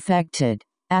 disaffected,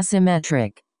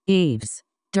 asymmetric, eaves,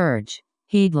 dirge,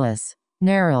 heedless,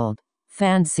 knarled,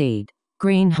 fancied,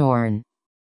 greenhorn.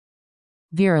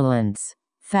 Virulence,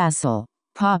 facile,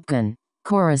 popgun,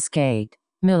 coruscate,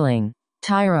 milling,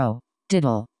 tyro,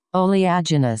 diddle,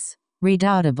 oleaginous,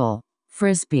 redoubtable,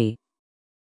 frisbee.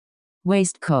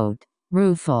 Waistcoat,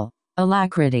 rueful,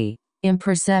 alacrity,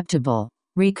 imperceptible,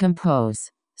 recompose,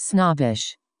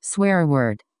 snobbish, swear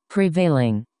word,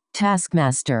 prevailing,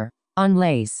 taskmaster,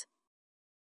 unlace.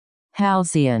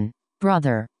 Halcyon,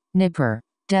 brother, nipper,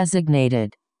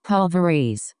 designated,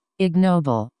 pulverize,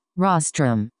 ignoble,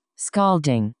 rostrum,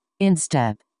 scalding,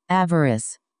 instep,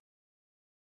 avarice.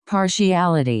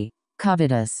 Partiality,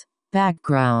 covetous,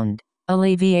 background,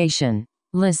 alleviation,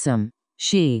 lissom,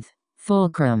 sheath,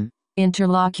 fulcrum,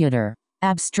 interlocutor,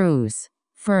 abstruse,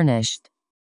 furnished.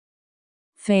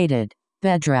 Faded,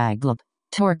 bedraggled,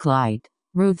 torchlight,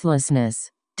 ruthlessness,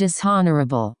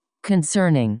 dishonorable,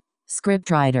 concerning,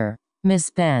 scriptwriter,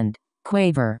 misbend,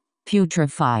 quaver,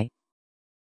 putrefy.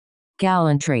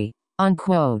 Gallantry,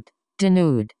 unquote,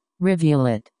 denude,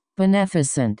 rivulet,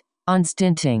 beneficent,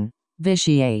 unstinting,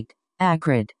 vitiate,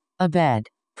 acrid, abed,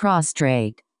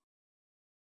 prostrate.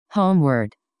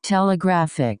 Homeward,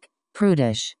 telegraphic,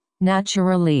 prudish,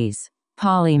 naturalise,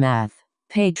 polymath,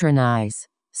 patronize,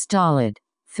 stolid,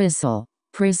 fissile,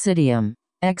 presidium,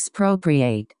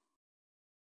 expropriate.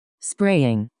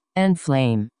 Spraying,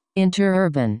 enflame,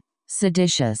 interurban,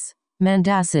 seditious,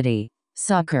 mendacity,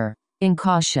 succor,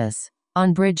 incautious,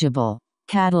 unbridgeable,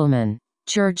 cattleman,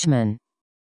 churchman.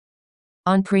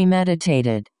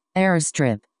 Unpremeditated,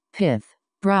 airstrip, pith,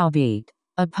 browbeat,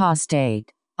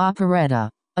 apostate,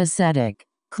 operetta, ascetic,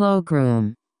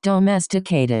 cloakroom,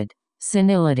 domesticated,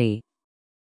 senility.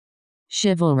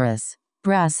 Chivalrous,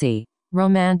 brassy,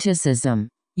 romanticism,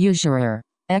 usurer,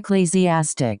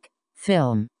 ecclesiastic,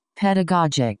 film,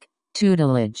 pedagogic,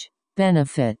 tutelage,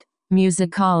 benefit,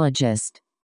 musicologist.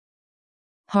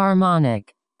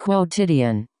 Harmonic,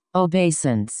 quotidian,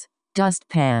 obeisance,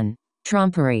 dustpan,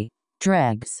 trumpery,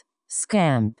 dregs,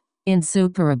 scamp,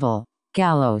 insuperable,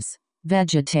 gallows,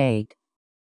 vegetate.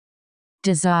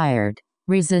 Desired,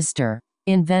 resistor,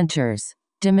 inventors,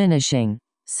 diminishing,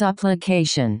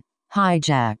 supplication,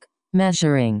 hijack,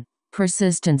 measuring,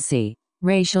 persistency,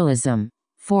 racialism,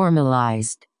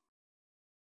 formalized.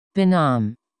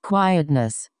 Benum,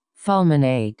 quietness,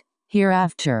 fulminate,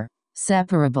 hereafter,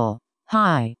 separable,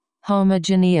 high,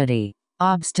 homogeneity,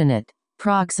 obstinate,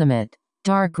 proximate,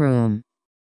 darkroom.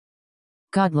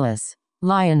 Gutless,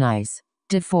 lionize,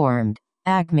 deformed,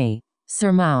 acme,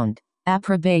 surmount,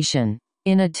 approbation,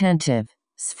 inattentive,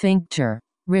 sphincter,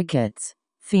 rickets,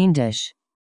 fiendish.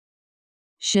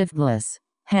 Shiftless,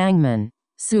 hangman,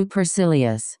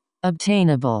 supercilious,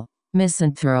 obtainable,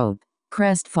 misanthrope,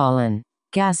 crestfallen,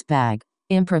 gasbag,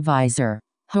 improviser,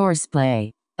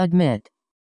 horseplay, admit.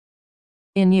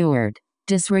 Inured,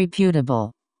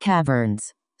 disreputable,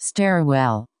 caverns,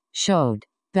 stairwell, showed,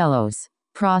 bellows,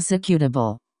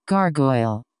 prosecutable,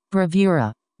 gargoyle,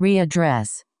 bravura,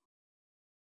 readdress.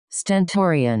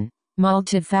 Stentorian,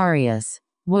 multifarious,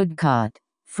 woodcut,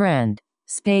 friend,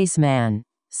 spaceman,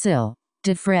 sill,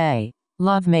 defray,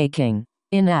 lovemaking,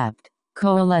 inapt,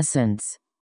 coalescence.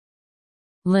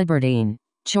 Libertine,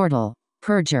 chortle,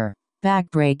 perjure,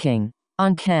 backbreaking,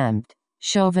 unkempt,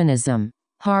 chauvinism,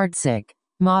 heartsick,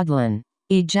 maudlin,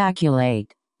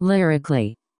 ejaculate,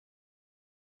 lyrically.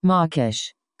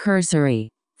 Mawkish, cursory,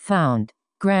 found,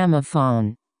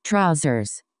 gramophone,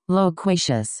 trousers,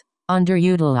 loquacious,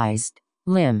 underutilized,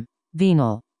 limb,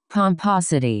 venal,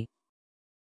 pomposity.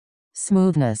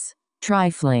 Smoothness,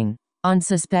 trifling,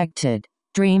 unsuspected,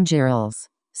 dreamgirls,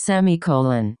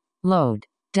 semicolon, load,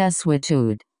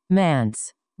 desuetude,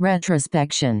 manse,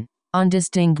 retrospection,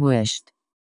 undistinguished.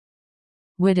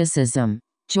 Witticism,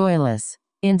 joyless,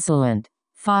 insolent,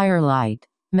 firelight,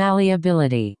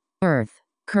 malleability, earth,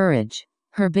 courage,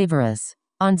 herbivorous,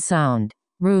 unsound,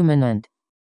 ruminant.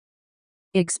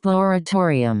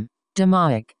 Exploratorium,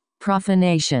 demoic,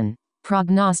 profanation,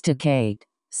 prognosticate,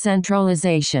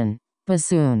 centralization,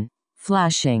 bassoon,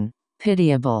 flashing,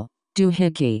 pitiable,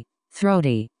 doohickey,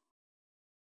 throaty.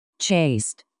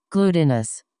 Chaste,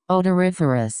 glutinous,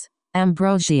 odoriferous,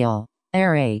 ambrosial,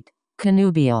 aerate,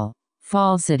 connubial,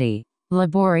 falsity,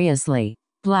 laboriously,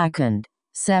 blackened,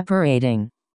 separating.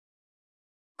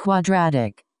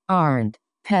 Quadratic, arned,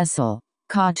 pestle,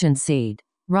 cottonseed,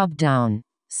 rub down,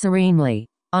 serenely,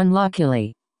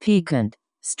 unluckily, piquant,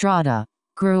 strata,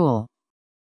 gruel.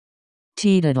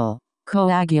 Teetotal,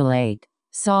 coagulate,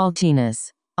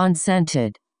 saltiness,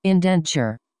 unscented,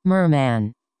 indenture,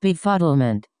 merman,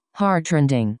 befuddlement,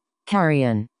 heartrending,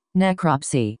 carrion,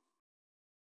 necropsy.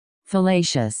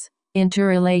 Fallacious,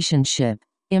 interrelationship,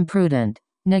 imprudent,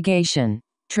 negation,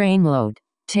 trainload,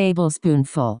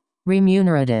 tablespoonful,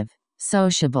 remunerative,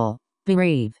 sociable,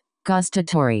 bereave,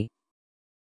 gustatory.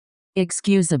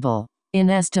 Excusable,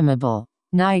 inestimable,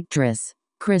 nitrous,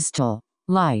 crystal,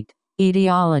 light,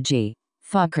 etiology,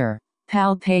 fucker,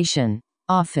 palpation,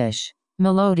 offish,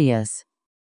 melodious.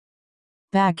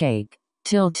 Backache,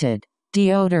 tilted,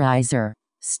 deodorizer,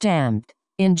 stamped,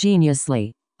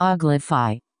 ingeniously,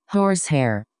 uglify,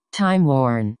 horsehair,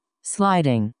 time-worn,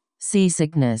 sliding,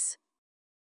 seasickness.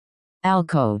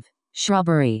 Alcove,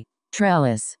 shrubbery,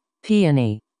 trellis,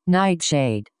 peony,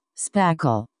 nightshade,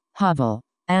 spackle, hovel,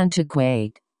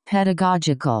 antiquate,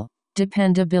 pedagogical,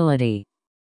 dependability.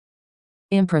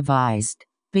 Improvised,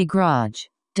 begrudge,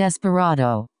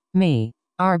 desperado, me,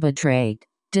 arbitrate,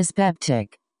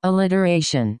 dyspeptic,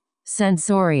 alliteration,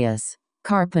 censorious,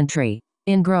 carpentry,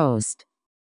 engrossed.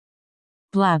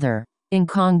 Blather,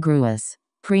 incongruous,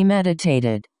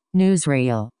 premeditated,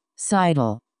 newsreel,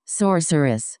 sidle,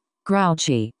 sorceress,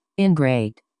 grouchy,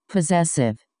 ingrate,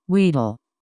 possessive, wheedle.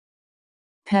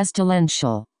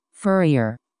 Pestilential,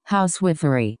 furrier,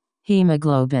 housewifery,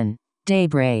 hemoglobin,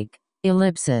 daybreak,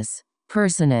 ellipsis,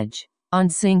 personage,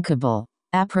 unsinkable,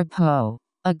 apropos,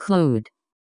 occlude.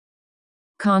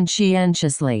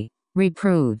 Conscientiously,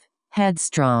 reprove,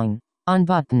 headstrong,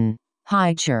 unbutton,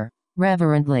 highchair,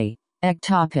 reverently,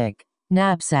 ectopic,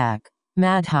 knapsack,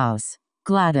 madhouse,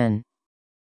 gladden.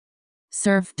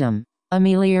 Serfdom,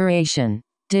 amelioration,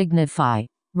 dignify,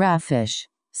 raffish,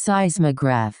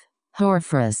 seismograph,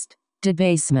 hoarfrost,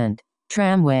 debasement,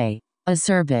 tramway,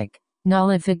 acerbic,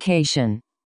 nullification.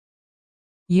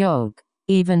 Yoke,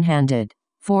 even-handed,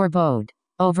 forebode,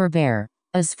 overbear,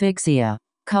 asphyxia,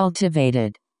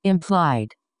 cultivated,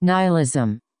 implied,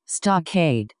 nihilism,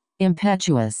 stockade,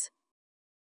 impetuous.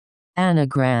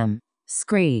 Anagram,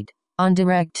 screed,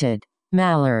 undirected,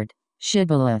 mallard,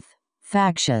 shibboleth,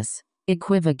 factious,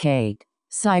 equivocate,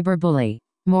 cyberbully,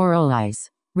 moralize,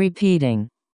 repeating.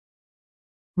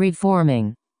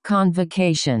 Reforming,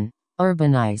 convocation,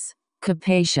 urbanize,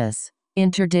 capacious,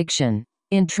 interdiction,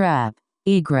 entrap,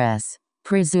 egress,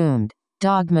 presumed,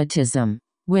 dogmatism,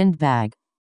 windbag.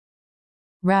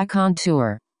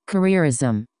 Raconteur,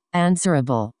 careerism,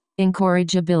 answerable,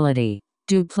 incorrigibility,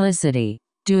 duplicity,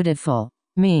 dutiful,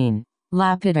 mean,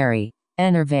 lapidary,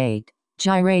 enervate,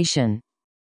 gyration.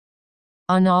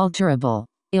 Unalterable,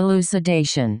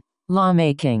 elucidation,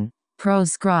 lawmaking,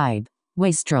 proscribe,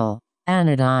 wastrel,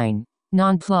 anodyne,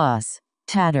 nonplus,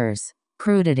 tatters,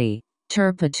 crudity,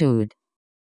 turpitude.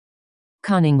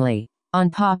 Cunningly,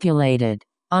 unpopulated,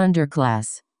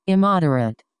 underclass,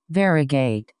 immoderate,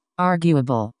 variegate,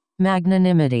 arguable,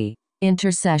 magnanimity,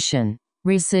 intercession,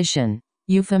 rescission,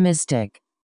 euphemistic.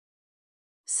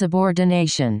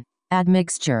 Subordination,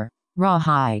 admixture,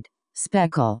 rawhide,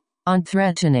 speckle,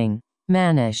 unthreatening,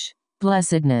 mannish,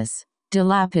 blessedness,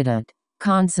 dilapidate,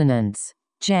 consonants,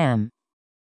 jam.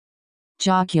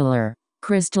 Jocular,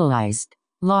 crystallized,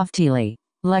 loftily,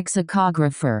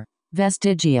 lexicographer,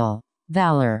 vestigial,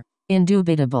 valor,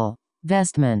 indubitable,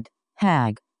 vestment,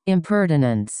 hag,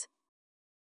 impertinence.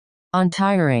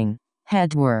 Untiring,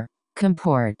 headwear,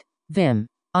 comport, vim,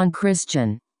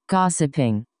 unchristian,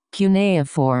 gossiping,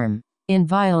 cuneiform,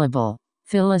 inviolable,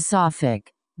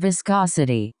 philosophic,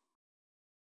 viscosity.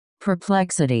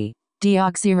 Perplexity,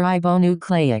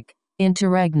 deoxyribonucleic,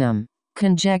 interregnum,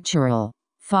 conjectural,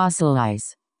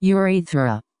 fossilize,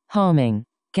 urethra, homing,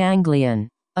 ganglion,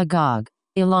 agog,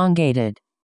 elongated.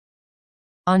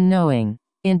 Unknowing,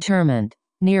 interment,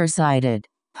 nearsighted,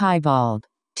 piebald,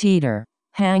 teeter,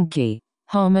 hanky,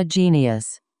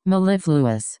 homogeneous,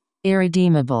 mellifluous,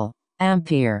 irredeemable,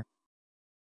 ampere.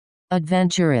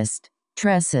 Adventurist,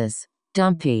 tresses,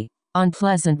 dumpy,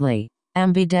 unpleasantly,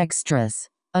 ambidextrous,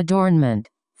 adornment,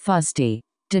 fusty,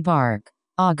 debark,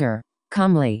 augur,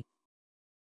 comely.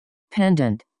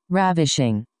 Pendant,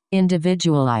 ravishing,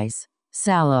 individualize,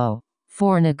 sallow,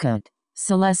 fornicate,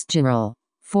 celestial,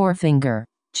 forefinger,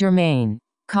 germane,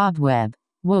 cobweb,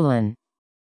 woolen.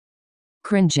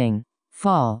 Cringing,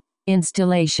 fall,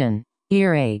 installation,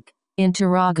 earache,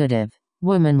 interrogative,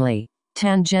 womanly,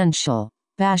 tangential,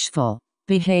 bashful,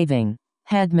 behaving,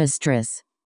 headmistress.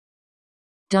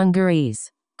 Dungarees,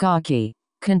 gawky,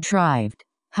 contrived,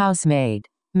 housemaid,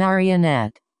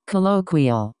 marionette,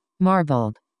 colloquial,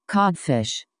 marbled,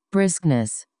 codfish,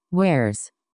 briskness,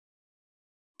 wares.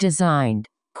 Designed,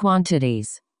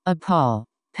 quantities, appall,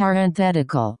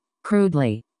 parenthetical,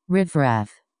 crudely, riffraff,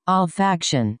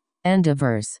 olfaction,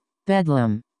 endeavors,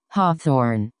 bedlam,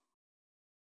 hawthorn.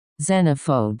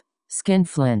 Xenophobe,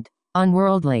 skinflint,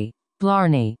 unworldly,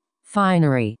 blarney,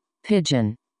 finery,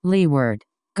 pigeon, leeward,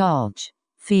 gulch,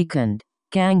 fecund,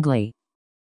 gangly.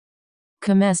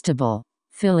 Comestible,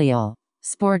 filial,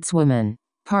 sportswoman,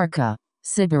 parka,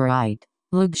 sybarite,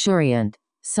 luxuriant,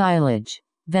 silage,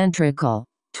 ventricle,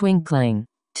 twinkling,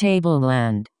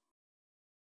 tableland.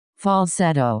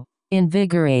 Falsetto,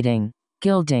 invigorating,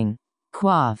 gilding,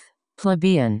 coif,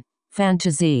 plebeian,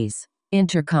 fantasies,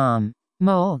 intercom,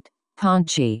 mold,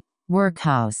 paunchy,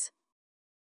 workhouse.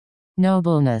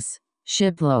 Nobleness,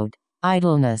 shipload,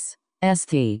 idleness,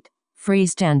 aesthete,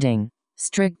 freestanding,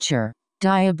 stricture,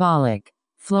 diabolic,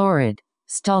 florid,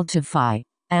 stultify,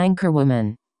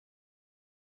 anchorwoman.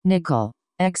 Nickel,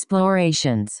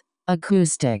 explorations,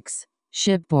 acoustics,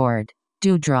 shipboard,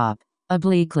 dewdrop,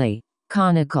 obliquely,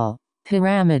 conical,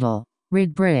 pyramidal,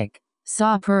 red brick,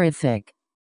 soporific.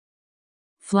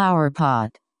 Flowerpot,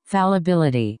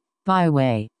 fallibility,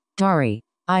 byway, dowry,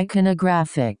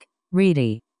 iconographic,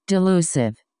 reedy,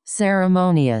 delusive,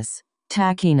 ceremonious,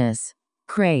 tackiness,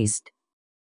 crazed.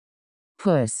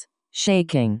 Puss,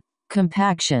 shaking,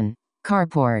 compaction,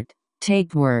 carport,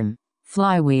 tapeworm,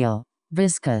 flywheel,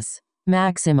 viscous,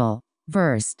 maximal,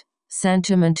 versed,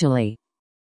 sentimentally.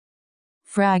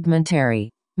 Fragmentary,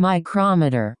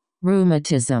 micrometer,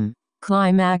 rheumatism,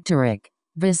 climacteric,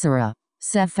 viscera,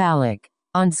 cephalic,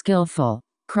 unskillful,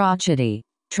 crotchety,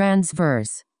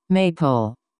 transverse,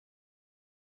 maypole.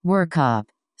 Workup,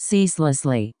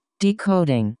 ceaselessly,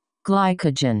 decoding,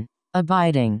 glycogen,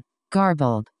 abiding,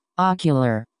 garbled,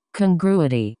 ocular,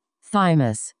 congruity,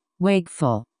 thymus,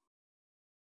 wakeful.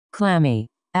 Clammy,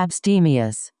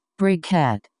 abstemious,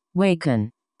 briquette,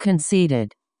 waken,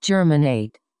 conceited,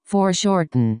 germinate,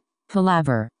 foreshorten,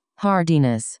 palaver,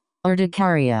 hardiness,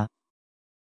 urticaria.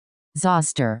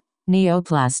 Zoster,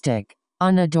 neoplastic,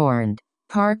 unadorned,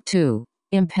 Part 2,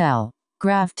 impel,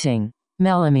 grafting,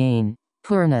 melamine,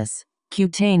 poorness,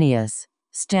 cutaneous,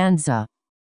 stanza.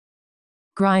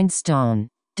 Grindstone,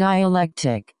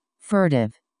 dialectic,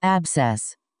 furtive,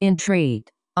 abscess, entreat,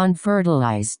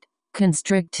 unfertilized,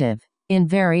 constrictive,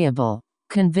 invariable,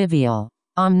 convivial,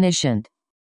 omniscient.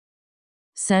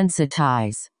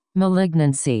 Sensitize,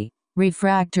 malignancy,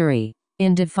 refractory,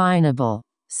 indefinable,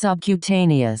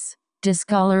 subcutaneous,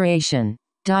 discoloration,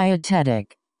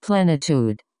 dietetic,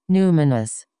 plenitude,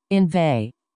 numinous,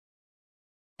 inveigh.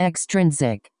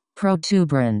 Extrinsic,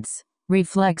 protuberance,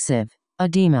 reflexive,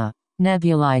 edema,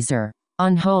 nebulizer,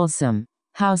 unwholesome,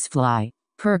 housefly,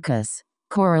 percus,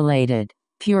 correlated,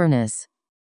 pureness.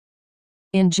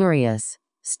 Injurious,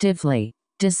 stiffly,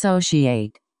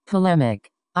 dissociate, polemic,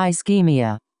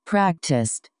 ischemia,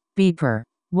 practiced, beeper,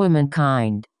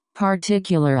 womankind,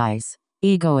 particularize,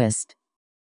 egoist.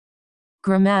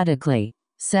 Grammatically,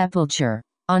 sepulture,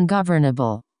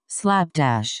 ungovernable,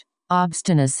 slapdash,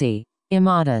 obstinacy,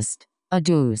 immodest,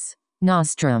 adduce,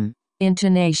 nostrum,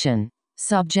 intonation,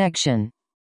 subjection.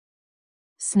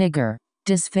 Snigger,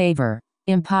 disfavor,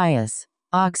 impious,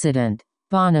 oxidant,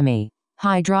 bonamy,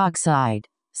 hydroxide,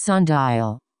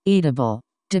 sundial, eatable,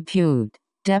 depute,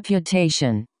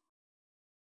 deputation.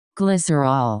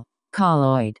 Glycerol,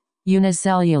 colloid,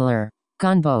 unicellular,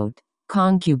 gunboat,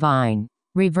 concubine,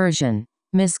 reversion,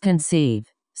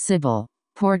 misconceive, sibyl,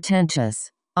 portentous,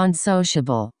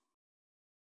 unsociable.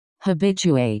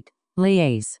 Habituate,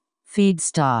 liaise,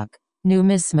 feedstock,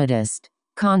 numismatist,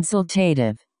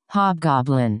 consultative,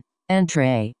 hobgoblin,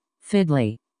 entree,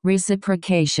 fiddly,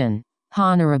 reciprocation,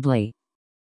 honorably.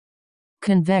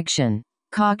 Convection,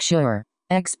 cocksure,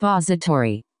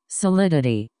 expository,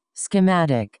 solidity,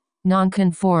 schematic,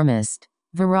 nonconformist,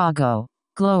 virago,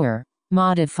 glower,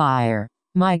 modifier,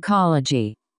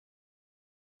 mycology.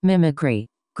 Mimicry,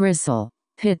 gristle,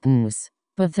 pittance,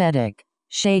 pathetic,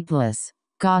 shapeless,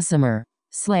 gossamer,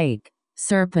 slake,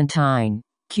 serpentine,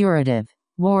 curative,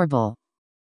 warble.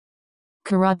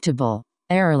 Corruptible,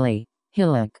 airily,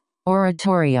 hillock,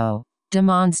 oratorio,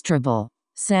 demonstrable,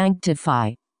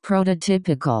 sanctify,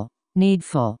 prototypical,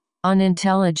 needful,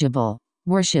 unintelligible,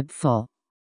 worshipful.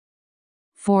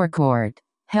 Forecourt,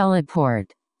 heliport,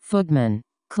 footman,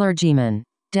 clergyman,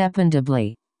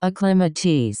 dependably,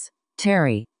 acclimates,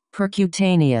 tarry,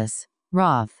 percutaneous,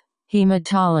 rough,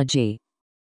 hematology.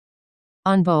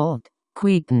 Unbolt,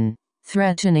 quieten,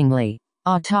 threateningly,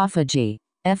 autophagy,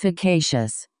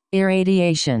 efficacious,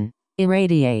 irradiation,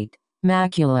 irradiate,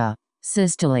 macula,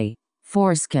 systole,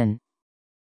 foreskin.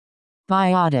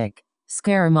 Biotic,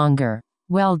 scaremonger,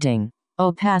 welding,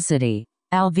 opacity,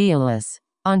 alveolus,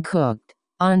 uncooked,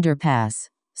 underpass,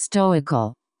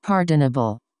 stoical,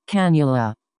 pardonable,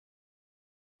 cannula.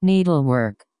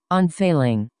 Needlework,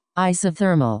 unfailing,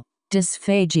 isothermal,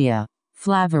 dysphagia,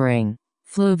 flavoring,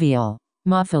 fluvial,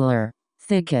 muffler,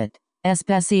 thicket,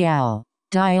 especial,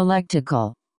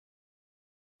 dialectical.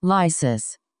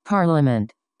 Lysis,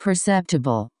 parliament,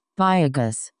 perceptible,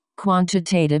 biagus,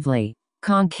 quantitatively,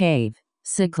 concave,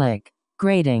 cyclic,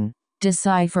 grating,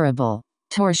 decipherable,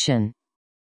 torsion.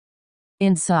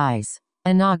 Incise,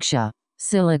 anoxia,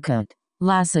 silicate,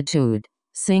 lassitude,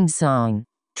 sing-song,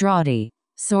 draughty,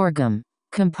 sorghum,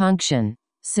 compunction,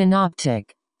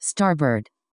 synoptic, starboard.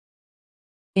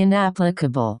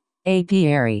 Inapplicable,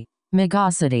 apiary,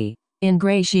 migosity,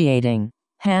 ingratiating,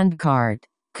 handcart,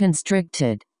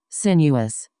 constricted,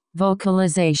 sinuous,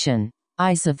 vocalization,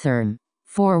 isotherm,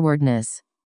 forwardness.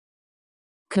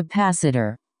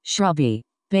 Capacitor, shrubby,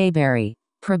 bayberry,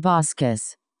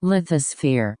 proboscis,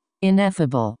 lithosphere,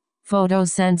 ineffable,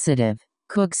 photosensitive,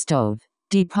 cookstove,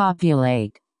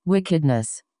 depopulate,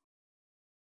 wickedness.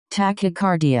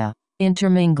 Tachycardia,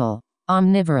 intermingle,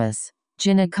 omnivorous,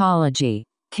 gynecology,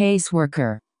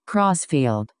 caseworker,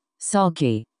 crossfield,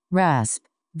 sulky, rasp,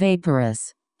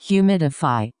 vaporous,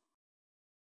 humidify.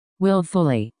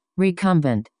 Willfully,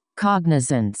 recumbent,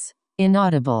 cognizance,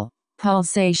 inaudible,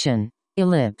 pulsation,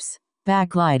 ellipse,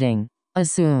 backlighting,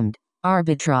 assumed,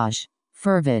 arbitrage,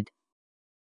 fervid.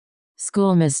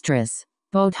 Schoolmistress,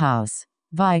 boathouse,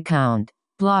 viscount,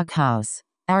 blockhouse,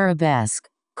 arabesque,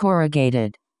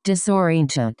 corrugated,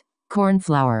 disoriented,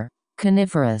 cornflower,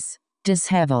 coniferous,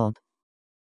 disheveled.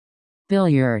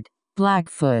 Billiard,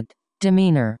 blackfoot,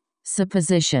 demeanor,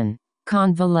 supposition,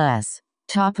 convalesce,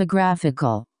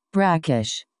 topographical,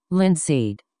 brackish,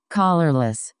 linseed,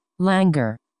 collarless,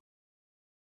 languor.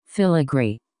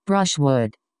 Filigree,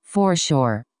 brushwood,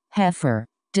 foreshore, heifer,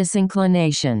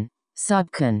 disinclination,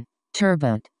 subcon,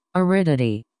 turbot,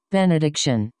 aridity,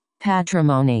 benediction,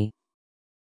 patrimony.